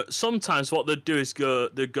 sometimes what they'd do is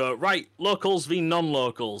they'd go right, locals v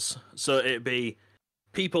non-locals. So it'd be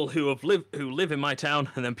people who live in my town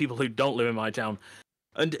and then people who don't live in my town.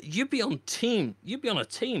 And you'd be on a team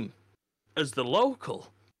as the local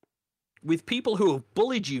with people who have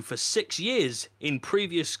bullied you for 6 years in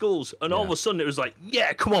previous schools, and all of a sudden it was like,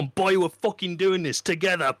 yeah, come on, boy, we're fucking doing this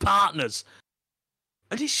together, partners.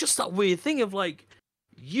 And it's just that weird thing of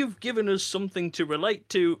you've given us something to relate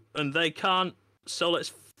to, and they can't, so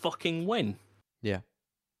let's fucking win. Yeah.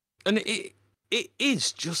 And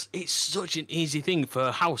it's such an easy thing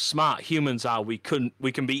for how smart humans are. We can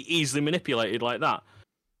be easily manipulated like that.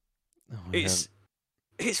 Oh,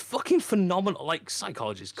 It's fucking phenomenal.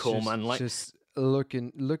 Psychology is cool, man. Just look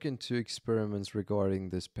into experiments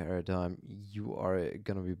regarding this paradigm. You are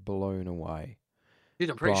gonna be blown away.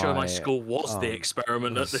 Dude, I'm pretty sure my school was the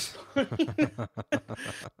experiment at this point.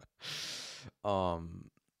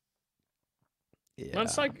 Yeah. Man,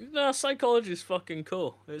 psychology is fucking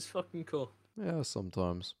cool. It's fucking cool. Yeah,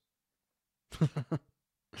 sometimes.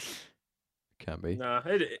 Can be. Nah,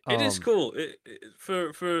 it is cool.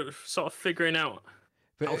 For sort of figuring out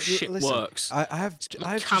how shit works. I have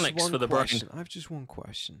mechanics for the question. brain. I have just one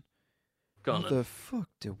question. Go How on, then. the fuck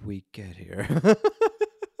did we get here?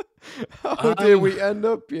 How did we end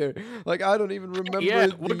up here? I don't even remember. Yeah,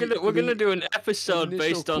 we're gonna do an episode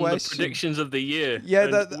based on the predictions of the year. Yeah,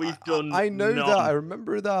 that we've done. I know none. that. I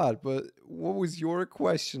remember that. But what was your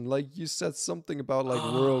question? You said something about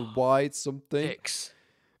worldwide something. X.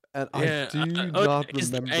 And I do not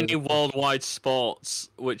is remember. There any worldwide sports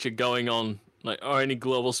which are going on, or any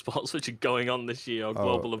global sports which are going on this year, or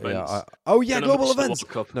global events? Yeah, global events.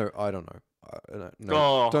 No, I don't know.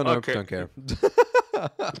 No, don't know. Okay. Don't care.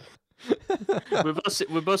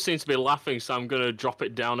 we both seem to be laughing, so I'm gonna drop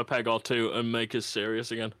it down a peg or two and make us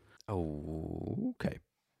serious again. Oh, okay.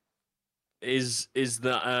 Is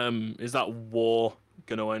that war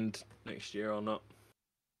gonna end next year or not?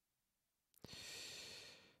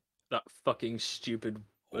 That fucking stupid,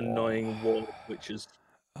 annoying war, which has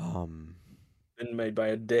been made by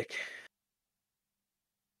a dick.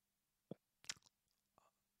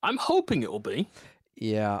 I'm hoping it will be.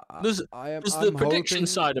 Yeah, there's the prediction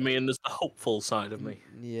side of me, and there's the hopeful side of me.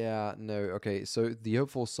 Yeah, no, okay. So the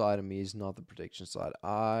hopeful side of me is not the prediction side.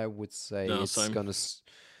 I would say it's gonna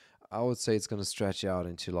stretch out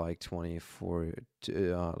into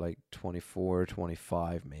 24,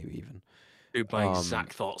 25, maybe even. Dude, my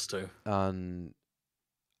exact thoughts too. And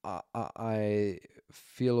I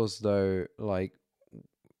feel as though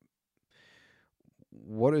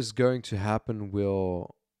what is going to happen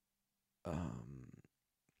will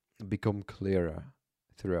become clearer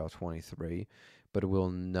throughout 23, but it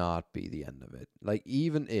will not be the end of it.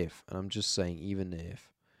 Even if, and I'm just saying, even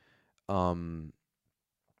if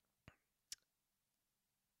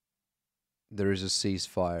there is a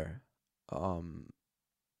ceasefire,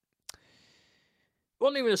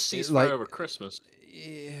 wasn't even a ceasefire over Christmas.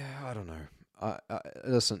 Yeah, I don't know.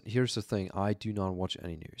 Listen, here's the thing. I do not watch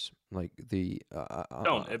any news.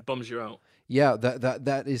 Don't. It bums you out. Yeah,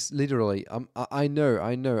 that is literally. I know.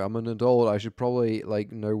 I'm an adult. I should probably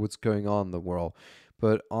know what's going on in the world.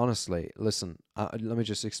 But honestly, listen. Let me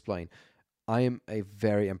just explain. I am a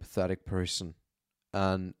very empathetic person,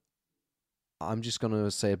 and I'm just gonna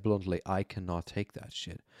say it bluntly. I cannot take that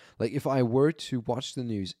shit. If I were to watch the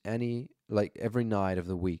news every night of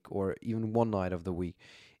the week, or even one night of the week,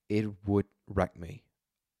 it would wreck me.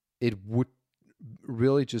 It would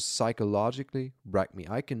really just psychologically wreck me.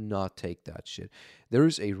 I cannot take that shit. There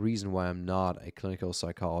is a reason why I'm not a clinical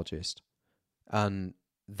psychologist, and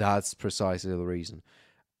that's precisely the reason.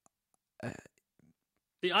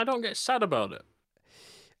 See, I don't get sad about it.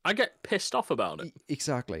 I get pissed off about it.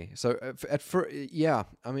 Exactly. So at first, yeah.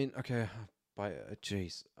 I mean, okay.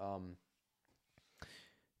 Jeez.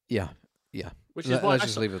 Yeah. Yeah. which is why Let's I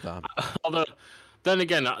just saw. leave it at that. Although, then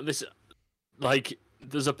again, this like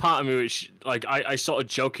there's a part of me which like I sort of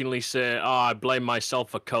jokingly say, "Oh, I blame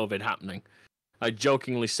myself for COVID happening." I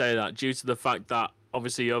jokingly say that due to the fact that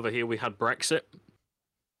obviously over here we had Brexit,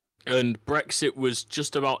 and Brexit was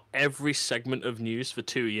just about every segment of news for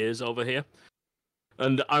 2 years over here.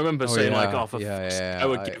 And I remember Oh saying like, yeah, "Oh, for yeah, fuck's sake, I yeah.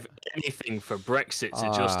 would give anything for Brexit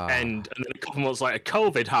to just end." Ah, And then a couple months later,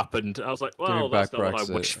 COVID happened. I was like, give me "Well, that's back not what I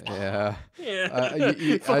Brexit. wished for." Yeah. Yeah,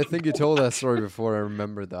 I fucking think you told that story before. I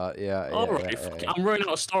remember that. Yeah, all yeah, right. Fuck it. I'm running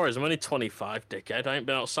out of stories. I'm only 25, dickhead. I ain't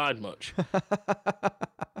been outside much.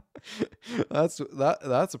 yeah. That's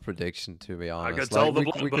a prediction, to be I could honest. tell Like the we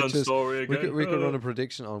could Blackburn just story again. we could run a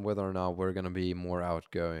prediction on whether or not we're gonna be more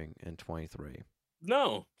outgoing in 23.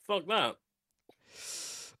 No, fuck that.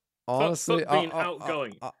 Honestly, Fuck being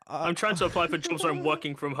outgoing. I'm trying to apply for jobs where I'm I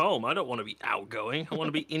working from home. I don't want to be outgoing. I want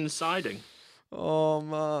to be insiding. oh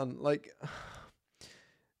man, like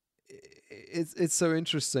it's so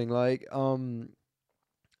interesting. Like I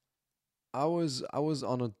was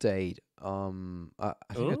on a date. I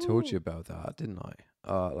think I told you Oh, about that, didn't I?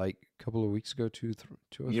 Like a couple of weeks ago, 2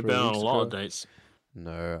 or you've 3 been on a weeks lot of ago. dates.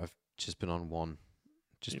 No, I've just been on one.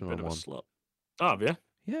 Just You've been been on a one. slut. Oh, have you?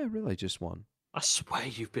 Yeah, really, just one. I swear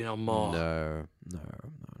you've been on more. No, no, no, no,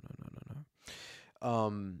 no, no, no.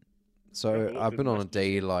 Have So a look I've through the been on a messages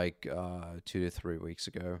date here. like 2 to 3 weeks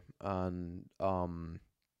ago, and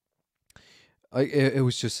it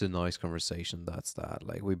was just a nice conversation. That's that.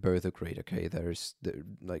 Like we both agreed. Okay, there's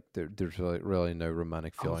really no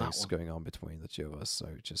romantic Oh, that feelings one. going on between the two of us. So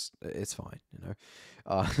just it's fine, you know.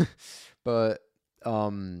 Uh, but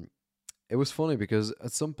it was funny because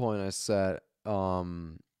at some point I said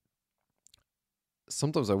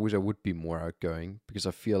sometimes I wish I would be more outgoing because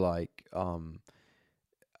I feel like I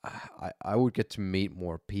would get to meet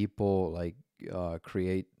more people, like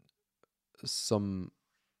create some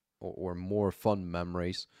or more fun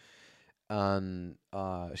memories. And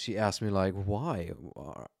she asked me like, "Why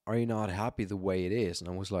are you not happy the way it is?" And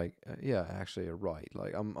I was like, "Yeah, actually, you're right.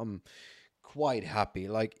 Like, I'm quite happy.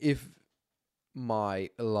 Like, if my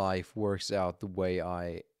life works out the way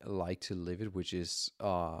I like to live it, which is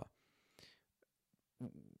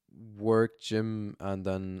work, gym, and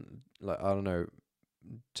then like I don't know,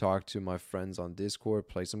 talk to my friends on Discord,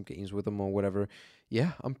 play some games with them or whatever.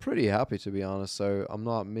 Yeah, I'm pretty happy to be honest. So I'm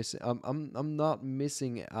not missing. I'm not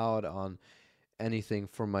missing out on anything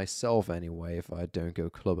for myself anyway if I don't go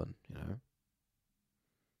clubbing. You know.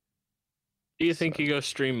 Do you So think you go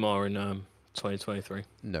stream more in 2023?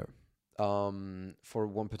 no. For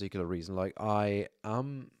one particular reason, like I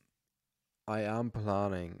am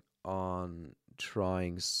planning on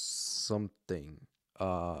trying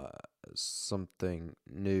uh, something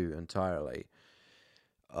new entirely,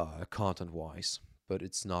 content wise, but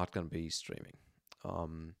it's not going to be streaming.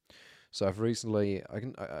 Um, so I've recently,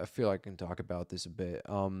 I feel I can talk about this a bit.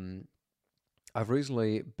 I've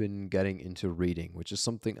recently been getting into reading, which is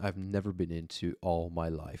something I've never been into all my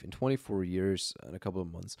life. In 24 years and a couple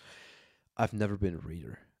of months, I've never been a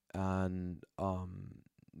reader. And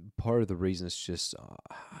part of the reason is just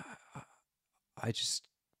I just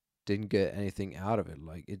didn't get anything out of it.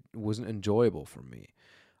 Like, it wasn't enjoyable for me.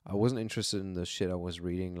 I wasn't interested in the shit I was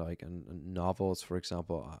reading, like in novels, for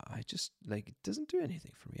example. I just like it doesn't do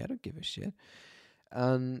anything for me. I don't give a shit.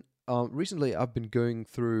 And recently, I've been going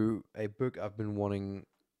through a book I've been wanting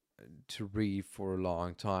to read for a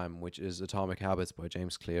long time, which is Atomic Habits by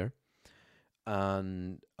James Clear.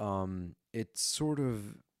 And it's sort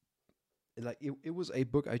of like it was a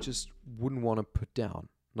book I just wouldn't want to put down.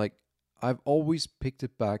 Like I've always picked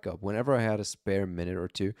it back up whenever I had a spare minute or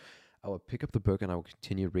two. I would pick up the book and I would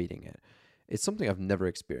continue reading it. It's something I've never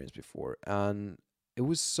experienced before, and it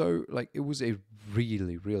was so like it was a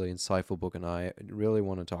really insightful book, and I really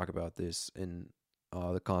want to talk about this in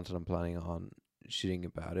the content I'm planning on shooting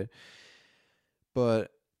about it.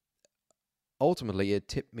 But ultimately, it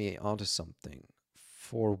tipped me onto something.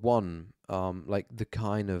 For one, like the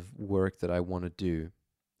kind of work that I want to do,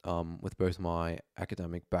 with both my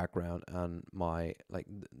academic background and my like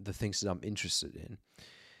the things that I'm interested in,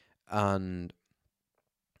 and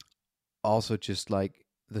also just like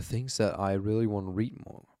the things that I really want to read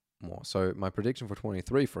more. More. So my prediction for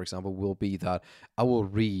 23, for example, will be that I will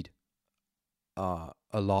read a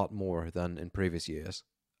lot more than in previous years.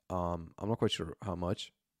 I'm not quite sure how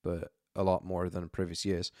much, but a lot more than in previous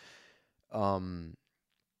years. Um,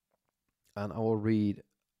 and I will read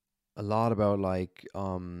a lot about like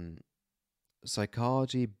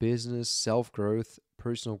psychology, business, self growth,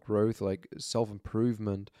 personal growth, like self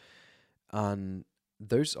improvement, and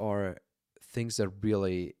those are things that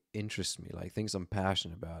really interest me, like things I'm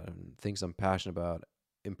passionate about, and things I'm passionate about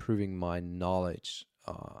improving my knowledge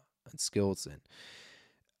and skills in.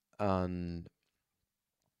 And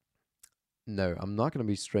no, I'm not gonna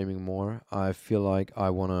be streaming more. I feel like I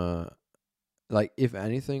wanna, like, if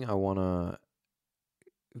anything, I wanna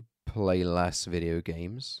play less video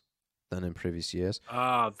games than in previous years.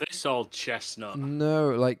 Ah, this old chestnut. No,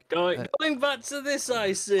 like Going back to this,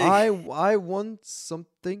 I see. I want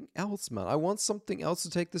something else, man. I want something else to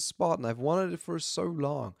take the spot, and I've wanted it for so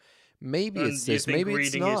long. Maybe it's And you this, think maybe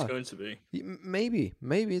it's reading is not. going to be?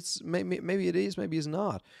 Maybe it's maybe it is, maybe it's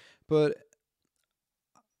not. But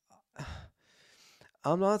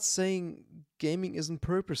I'm not saying gaming isn't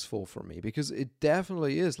purposeful for me, because it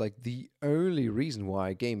definitely is. Like, the only reason why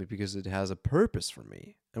I game it because it has a purpose for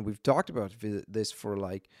me, and we've talked about this for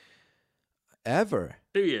like ever.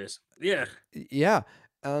 2 years. Yeah. Yeah,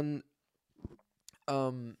 and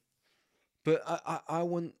but I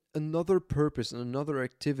want another purpose and another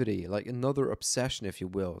activity, like another obsession, if you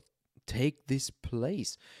will, take this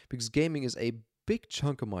place, because gaming is a big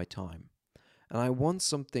chunk of my time, and I want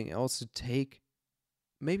something else to take,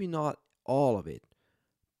 maybe not all of it,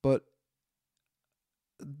 but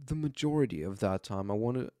the majority of that time.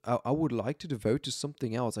 I would like to devote to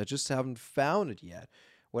something else. I just haven't found it yet,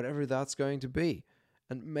 whatever that's going to be.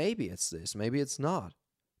 And maybe it's this, maybe it's not.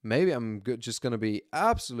 Maybe I'm just going to be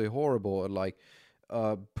absolutely horrible at, like,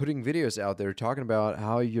 putting videos out there talking about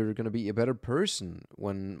how you're going to be a better person,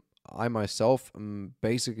 when I myself am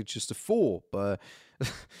basically just a fool. But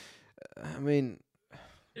I mean,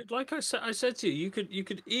 Like I said to you, you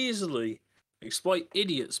could easily exploit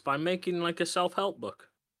idiots by making like a self-help book.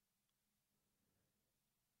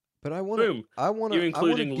 but Boom. You're I want to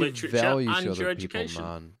including give literature value to and other your people, education.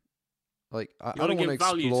 man. Like, You I want don't to want to give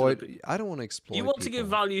value to exploit. the I don't want to exploit. You want people. to give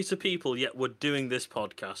value to people, yet we're doing this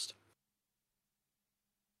podcast.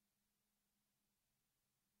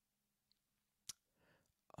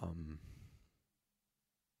 Um,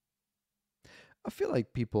 I feel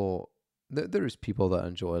like people. There is people that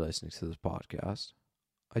enjoy listening to this podcast.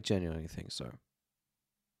 I genuinely think so.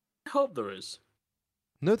 I hope there is.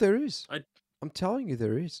 No, there is. I I'm telling you,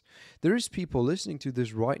 there is. There is people listening to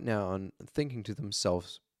this right now and thinking to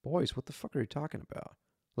themselves, "Boys, what the fuck are you talking about?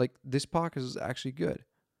 Like, this podcast is actually good."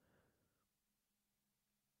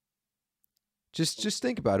 Just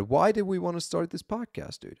think about it. Why did we want to start this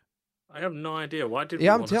podcast, dude? I have no idea. Why did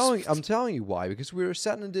Yeah, we want to? I'm telling you why. Because we were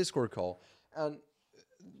sat in a Discord call, and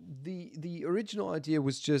the original idea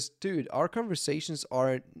was just, dude, our conversations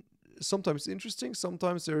are sometimes interesting,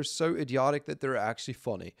 sometimes they're so idiotic that they're actually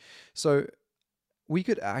funny. So we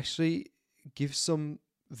could actually give some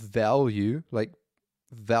value, like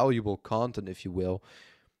valuable content, if you will,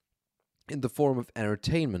 in the form of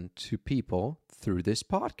entertainment to people through this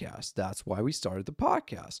podcast. That's why we started the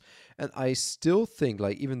podcast. And I still think,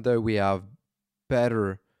 like, even though we have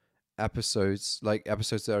better episodes, like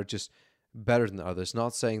episodes that are just better than others,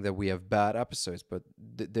 not saying that we have bad episodes, but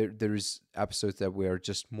there is episodes that we are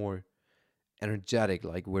just more energetic,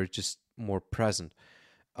 like we're just more present.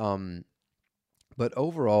 Um, but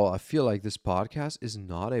overall, I feel like this podcast is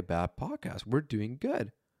not a bad podcast. We're doing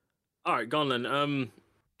good. All right, go on then.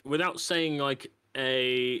 Without saying like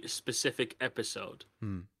a specific episode,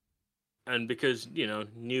 and because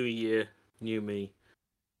new year, new me,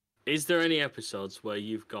 is there any episodes where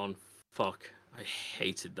you've gone, fuck, I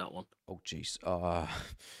hated that one? Oh, jeez.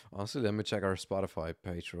 Honestly, let me check our Spotify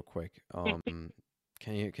page real quick.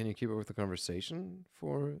 Can you keep up with the conversation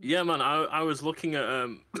for? Yeah, man. I was looking at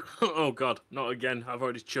oh god, not again. I've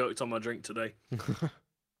already choked on my drink today.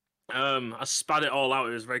 I spat it all out.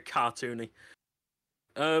 It was very cartoony.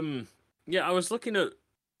 Yeah, I was looking at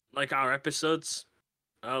like our episodes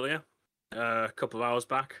earlier, a couple of hours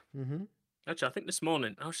back. Mm-hmm. Actually, I think this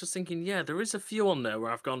morning I was just thinking, yeah, there is a few on there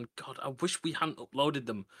where I've gone, God, I wish we hadn't uploaded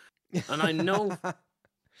them. And I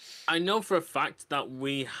know for a fact that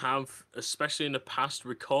we have, especially in the past,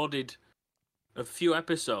 recorded a few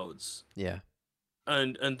episodes. Yeah.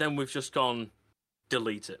 And then we've just gone,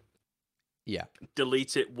 delete it. Yeah.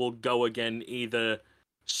 Delete it. We'll go again either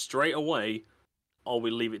straight away or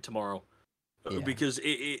we leave it tomorrow. Yeah. Because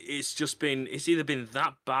it's either been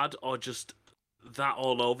that bad or just that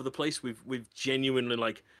all over the place. We've genuinely,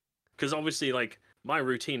 like, because obviously, like, my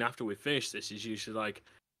routine after we finish this is usually like,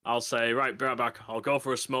 I'll say, right, be right back. I'll go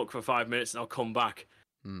for a smoke for 5 minutes and I'll come back.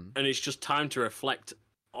 And it's just time to reflect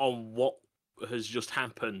on what has just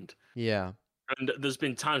happened. Yeah. And there's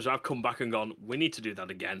been times where I've come back and gone, we need to do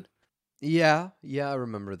that again. Yeah, I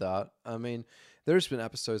remember that. I mean, there's been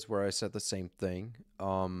episodes where I said the same thing.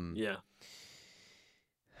 Yeah.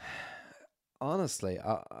 Honestly,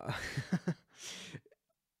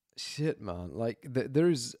 shit, man. Like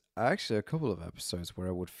there's actually a couple of episodes where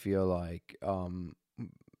I would feel like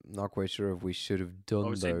not quite sure if we should have done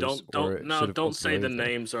Obviously, those don't or no, should have don't say the uploaded them.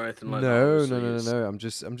 names or anything like that. No, no, Obviously, no, no, it's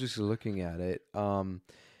no. I'm just looking at it.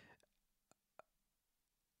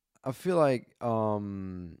 I feel like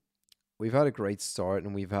we've had a great start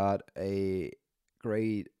and we've had a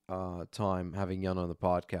great time having Jan on the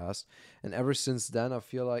podcast. And ever since then, I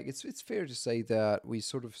feel like it's fair to say that we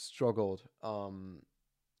sort of struggled.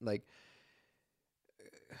 Like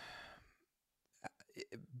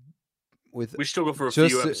with we struggled for a few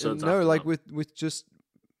just episodes no, after like that. with just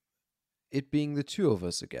it being the two of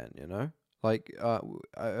us again. Like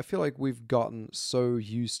I feel like we've gotten so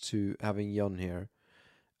used to having Jan here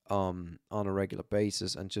on a regular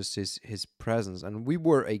basis and just his presence, and we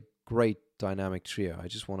were a great dynamic trio. I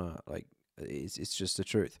just want to like it's just the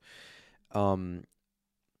truth. um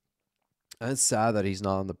and it's sad that he's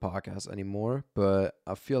not on the podcast anymore, but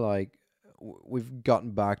I feel like we've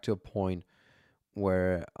gotten back to a point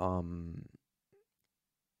where I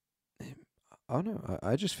don't know,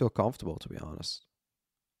 I just feel comfortable, to be honest.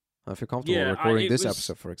 I feel comfortable Yeah, recording this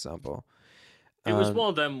episode, for example. it was And one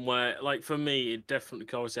of them where, like, for me, it definitely,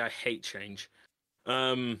 obviously I hate change.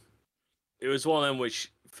 Um, it was one of them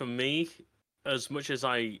which, for me, as much as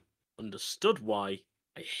I understood why,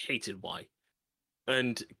 I hated why.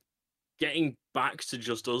 And getting back to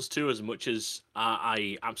just us two, as much as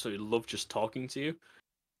I absolutely love just talking to you,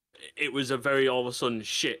 it was a very all of a sudden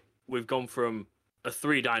shit. We've gone from a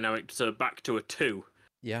three dynamic to back to a two.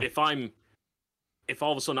 yeah, If I'm if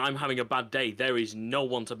all of a sudden I'm having a bad day, there is no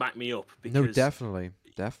one to back me up no, because definitely,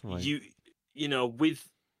 you you know with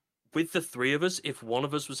the three of us, if one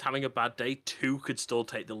of us was having a bad day, two could still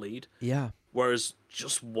take the lead. yeah. Whereas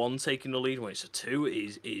just one taking the lead when it's a two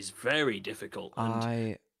is very difficult. And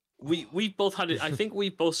I we both had it. I think we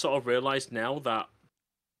both sort of realized now that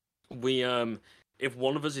we if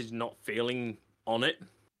one of us is not feeling on it,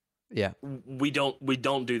 yeah, we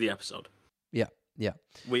don't do the episode. yeah, yeah.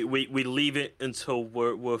 We leave it until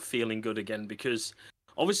we're feeling good again, because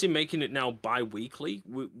obviously making it now bi-weekly,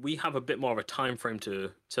 we have a bit more of a time frame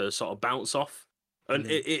to sort of bounce off, and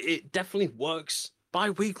Mhm. it definitely works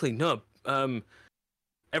bi-weekly. No,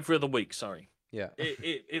 every other week. Sorry. Yeah.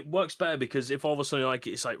 It works better, because if all of a sudden like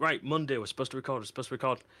it's like, right, Monday we're supposed to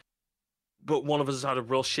record, but one of us has had a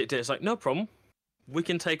real shit day, it's like, no problem, we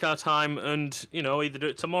can take our time and either do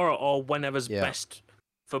it tomorrow or whenever's Yeah. best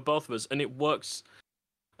for both of us, and it works.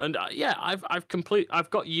 And yeah, I've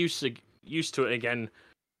got used to it again,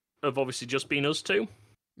 of obviously just being us two.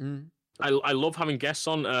 Mm. I love having guests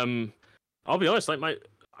on. I'll be honest, like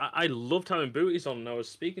I loved having Booties on. And I was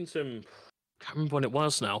speaking to him. Can't remember when it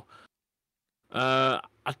was now. I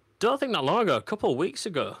don't think that long ago. A couple of weeks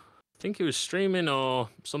ago. I think he was streaming or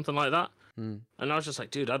something like that. Mm. And I was just like,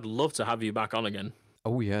 dude, I'd love to have you back on again.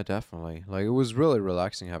 Oh yeah, definitely. Like it was really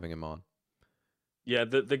relaxing having him on. Yeah,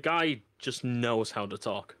 the guy just knows how to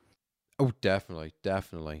talk. Oh, definitely.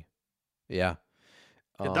 Yeah.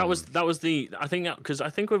 That was the I think that because I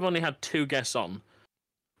think we've only had two guests on,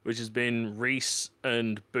 which has been Reese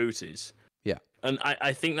and Booties. Yeah. And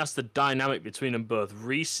I think that's the dynamic between them both.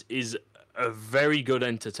 Reese is a very good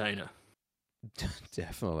entertainer.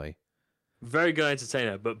 Definitely. Very good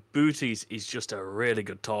entertainer, but Booties is just a really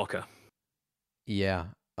good talker. Yeah.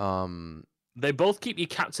 They both keep you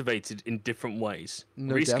captivated in different ways.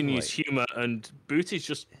 No, Reese can use definitely. humor, and Booties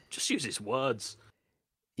just uses words.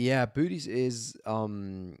 Yeah, Booties is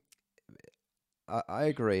I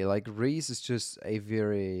agree. Like Reese is just a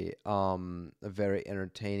very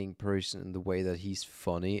entertaining person in the way that he's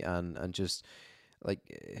funny and just like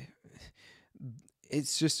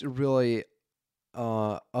it's just a really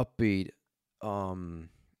upbeat um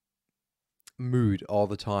mood all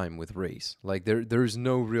the time with Reese. Like there's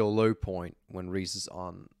no real low point when Reese is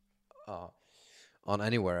uh on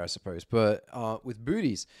anywhere, I suppose. But with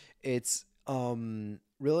Booties, it's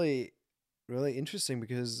really interesting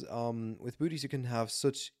because with Booties you can have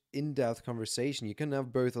such in-depth conversation. You can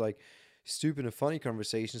have both like stupid and funny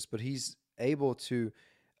conversations, but he's able to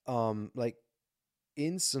like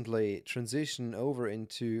instantly transition over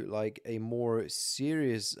into like a more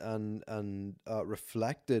serious and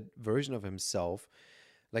reflected version of himself.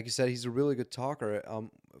 Like you said, he's a really good talker. Of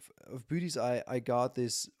Booties, I got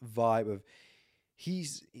this vibe of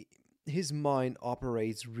he's his mind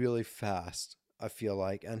operates really fast. I feel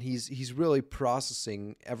like, and he's really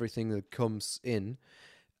processing everything that comes in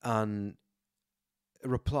and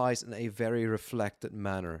replies in a very reflected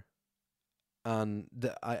manner. And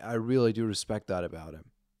I really do respect that about him.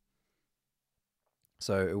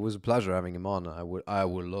 So it was a pleasure having him on. I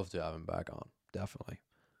would love to have him back on. Definitely.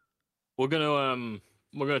 We're gonna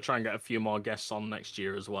we're gonna try and get a few more guests on next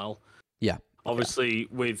year as well. Yeah. Obviously,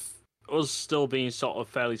 with us still being sort of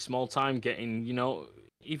fairly small time, getting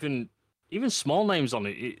even small names on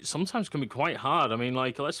it sometimes can be quite hard. I mean,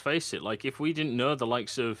 like, let's face it, like if we didn't know the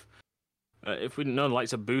likes of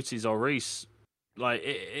Booties or Reese, like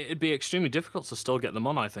it'd be extremely difficult to still get them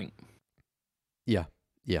on. I think. Yeah.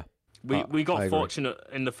 Yeah. We got I agree. fortunate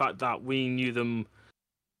in the fact that we knew them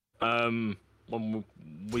when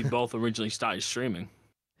we both originally started streaming.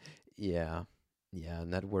 Yeah. Yeah,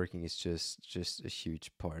 networking is just a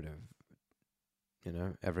huge part of,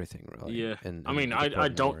 everything really. Yeah, And I mean, the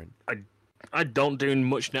department we're in. I don't do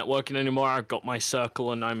much networking anymore. I've got my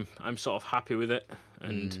circle, and I'm sort of happy with it.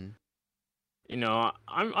 And Mm.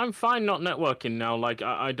 I'm fine not networking now. Like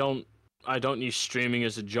I don't use streaming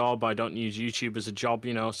as a job. I don't use YouTube as a job.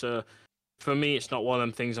 So for me, it's not one of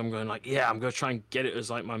them things I'm going like, yeah, I'm going to try and get it as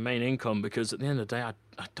like my main income, because at the end of the day, I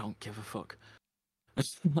don't give a fuck.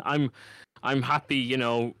 I'm happy,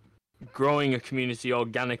 growing a community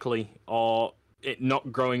organically, or it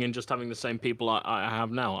not growing and just having the same people I have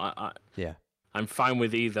now. Yeah. I'm fine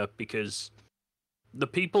with either, because the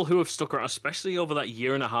people who have stuck around, especially over that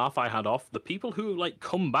year and a half I had off, the people who like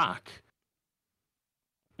come back,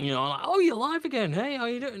 like, oh, you're live again. Hey, how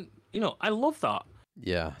you doing? I love that.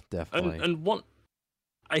 Yeah, definitely. And what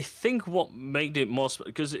I think what made it more,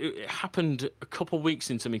 because it happened a couple weeks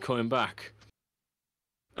into me coming back.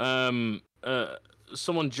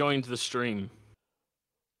 Someone joined the stream,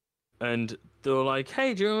 and they were like,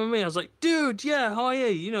 "Hey, do you remember me?" I was like, "Dude, yeah, how are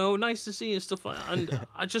you? Nice to see you," and stuff like that. And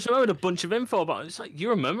I just remembered a bunch of info about it. It's like, you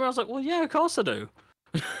remember? I was like, "Well, yeah, of course I do."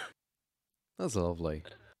 That's lovely.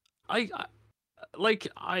 I like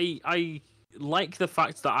the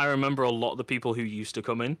fact that I remember a lot of the people who used to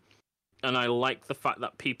come in, and I like the fact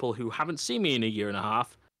that people who haven't seen me in a year and a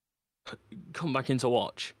half come back in to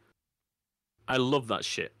watch. I love that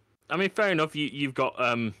shit. I mean, fair enough. You've got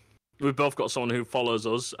we've both got someone who follows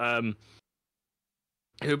us,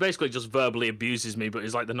 who basically just verbally abuses me, but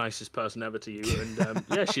is like the nicest person ever to you. And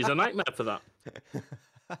yeah, she's a nightmare for that.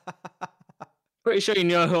 Pretty sure you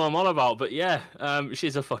know who I'm on about, but yeah,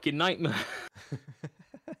 she's a fucking nightmare.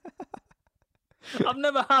 I've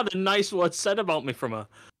never had a nice word said about me from her.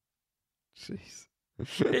 Jeez.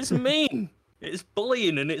 It's mean. It's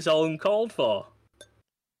bullying, and it's all uncalled for.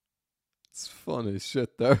 It's funny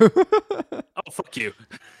shit though. Oh, fuck you.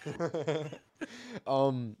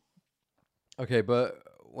 Okay, but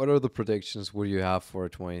what are the predictions would you have for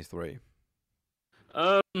 23?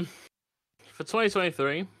 For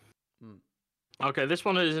 2023. Hmm. Okay, this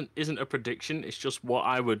one isn't a prediction. It's just what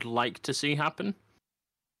I would like to see happen.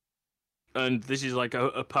 And this is like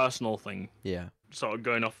a personal thing. Yeah. Sort of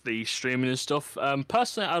going off the streaming and stuff.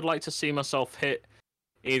 Personally, I'd like to see myself hit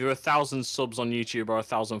either 1,000 subs on YouTube or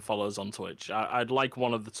 1,000 followers on Twitch. I'd like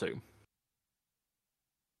one of the two.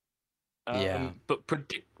 Yeah. But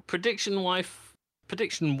prediction wise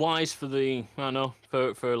for the, I don't know,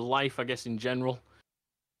 for life, I guess, in general.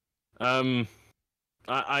 I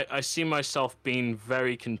see myself being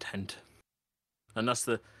very content, and that's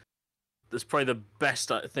probably the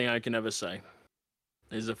best thing I can ever say,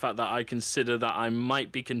 is the fact that I consider that I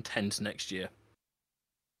might be content next year,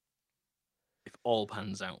 if all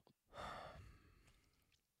pans out.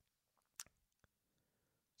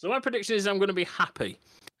 So my prediction is I'm going to be happy.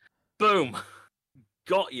 Boom,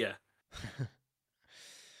 got ya.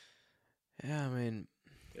 Yeah, I mean,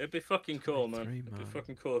 It'd be fucking cool, man. It'd be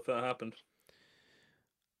fucking cool if that happened.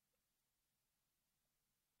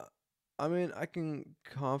 I mean, I can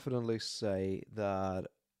confidently say that,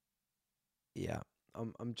 yeah,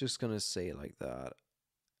 I'm just gonna say it like that.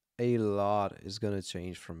 A lot is gonna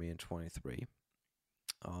change for me in 23.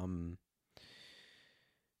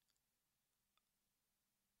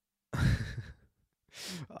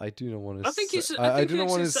 I do not want to. I do not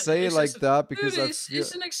want to say it like that, because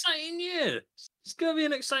it's an exciting year. It's gonna be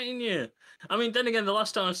an exciting year. I mean, then again, the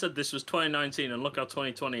last time I said this was 2019, and look how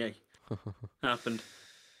 2020 happened.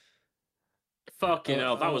 Fucking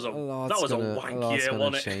hell, that was a wank year,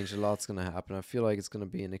 wasn't it? Change. A lot's gonna happen. I feel like it's gonna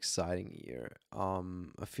be an exciting year.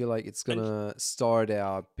 I feel like it's gonna start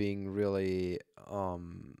out being really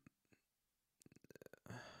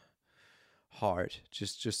hard.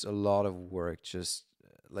 Just a lot of work. Just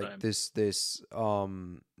like this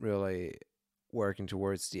really working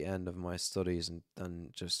towards the end of my studies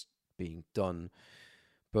and just being done.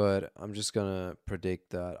 But I'm just gonna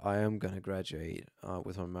predict that I am gonna graduate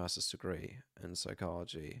with my master's degree in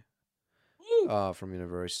psychology from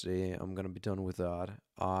university. I'm gonna be done with that.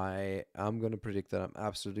 I am gonna predict that I'm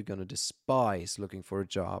absolutely gonna despise looking for a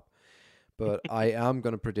job, but I am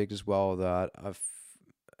gonna predict as well that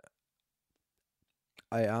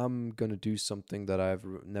I am gonna do something that I've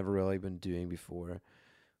never really been doing before,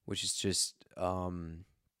 which is just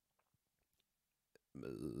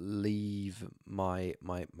leave my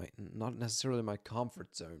not necessarily my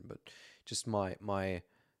comfort zone, but just my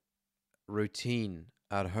routine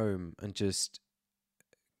at home and just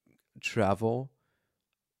travel,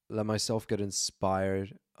 let myself get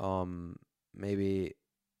inspired, maybe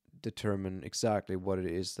determine exactly what it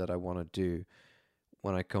is that I want to do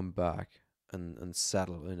when I come back and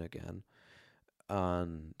settle in again.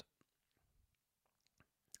 And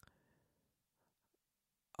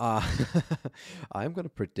uh, I'm gonna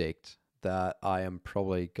predict that I am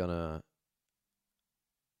probably gonna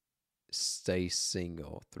stay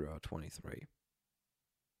single throughout 23.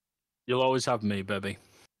 You'll always have me, baby.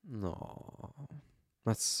 No,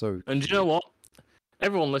 that's so And you know cute. what?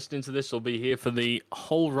 Everyone listening to this will be here for the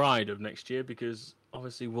whole ride of next year because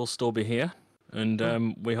obviously we'll still be here, and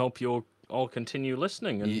Oh, we hope you'll all continue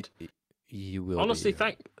listening. you, And you will be honestly,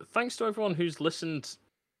 here. thanks to everyone who's listened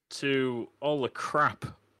to all the crap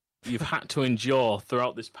you've had to endure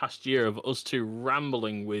throughout this past year of us two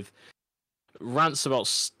rambling with rants about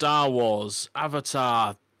Star Wars,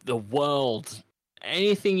 Avatar, the world,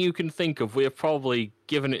 anything you can think of. We have probably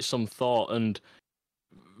given it some thought, and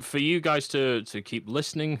for you guys to keep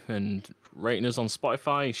listening and rating us on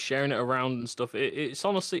Spotify, sharing it around and stuff, it's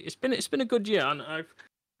honestly it's been a good year, and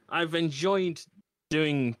I've enjoyed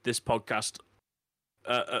doing this podcast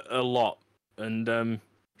a lot, and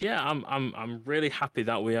yeah, I'm really happy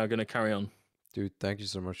that we are going to carry on. Dude, thank you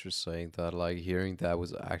so much for saying that. Like hearing that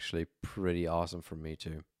was actually pretty awesome for me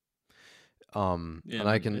too. Yeah, And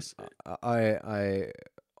I man, can I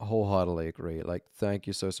wholeheartedly agree. Like thank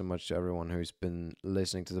you so much to everyone who's been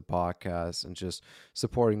listening to the podcast and just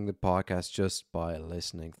supporting the podcast just by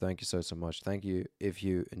listening. Thank you so much. Thank you if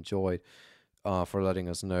you enjoyed for letting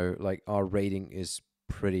us know. Like our rating is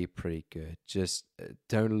pretty good. Just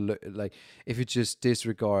don't look like if you just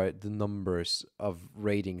disregard the numbers of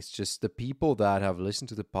ratings, just the people that have listened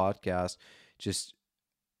to the podcast, just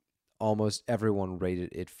almost everyone rated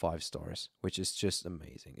it 5 stars, which is just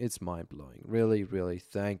amazing. It's mind blowing. Really,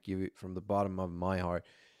 thank you from the bottom of my heart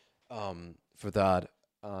for that.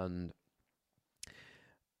 And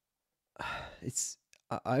it's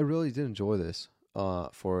I really did enjoy this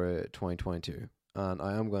for 2022, and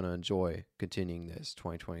I am gonna enjoy continuing this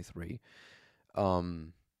 2023.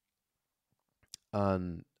 Um,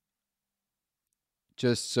 and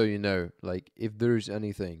just so you know, like if there's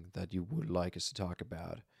anything that you would like us to talk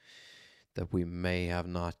about that we may have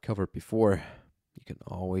not covered before, you can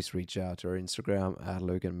always reach out to our Instagram at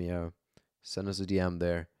Luke and Mio, send us a DM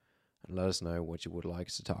there, and let us know what you would like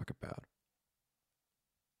us to talk about.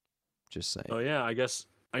 Just so saying. yeah, I guess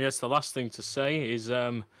the last thing to say is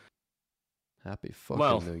Happy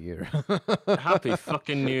well, fucking New Year. happy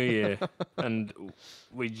fucking New Year, and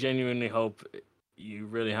we genuinely hope you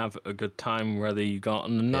really have a good time, whether you got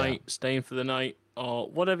on the Yeah. night, staying for the night, or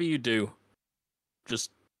whatever you do.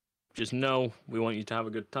 Just just know we want you to have a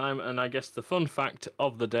good time. And I guess the fun fact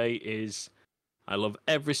of the day is I love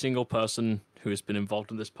every single person who has been involved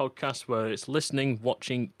in this podcast, whether it's listening,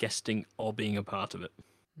 watching, guesting, or being a part of it.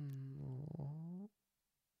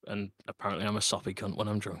 And apparently I'm a soppy cunt when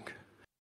I'm drunk.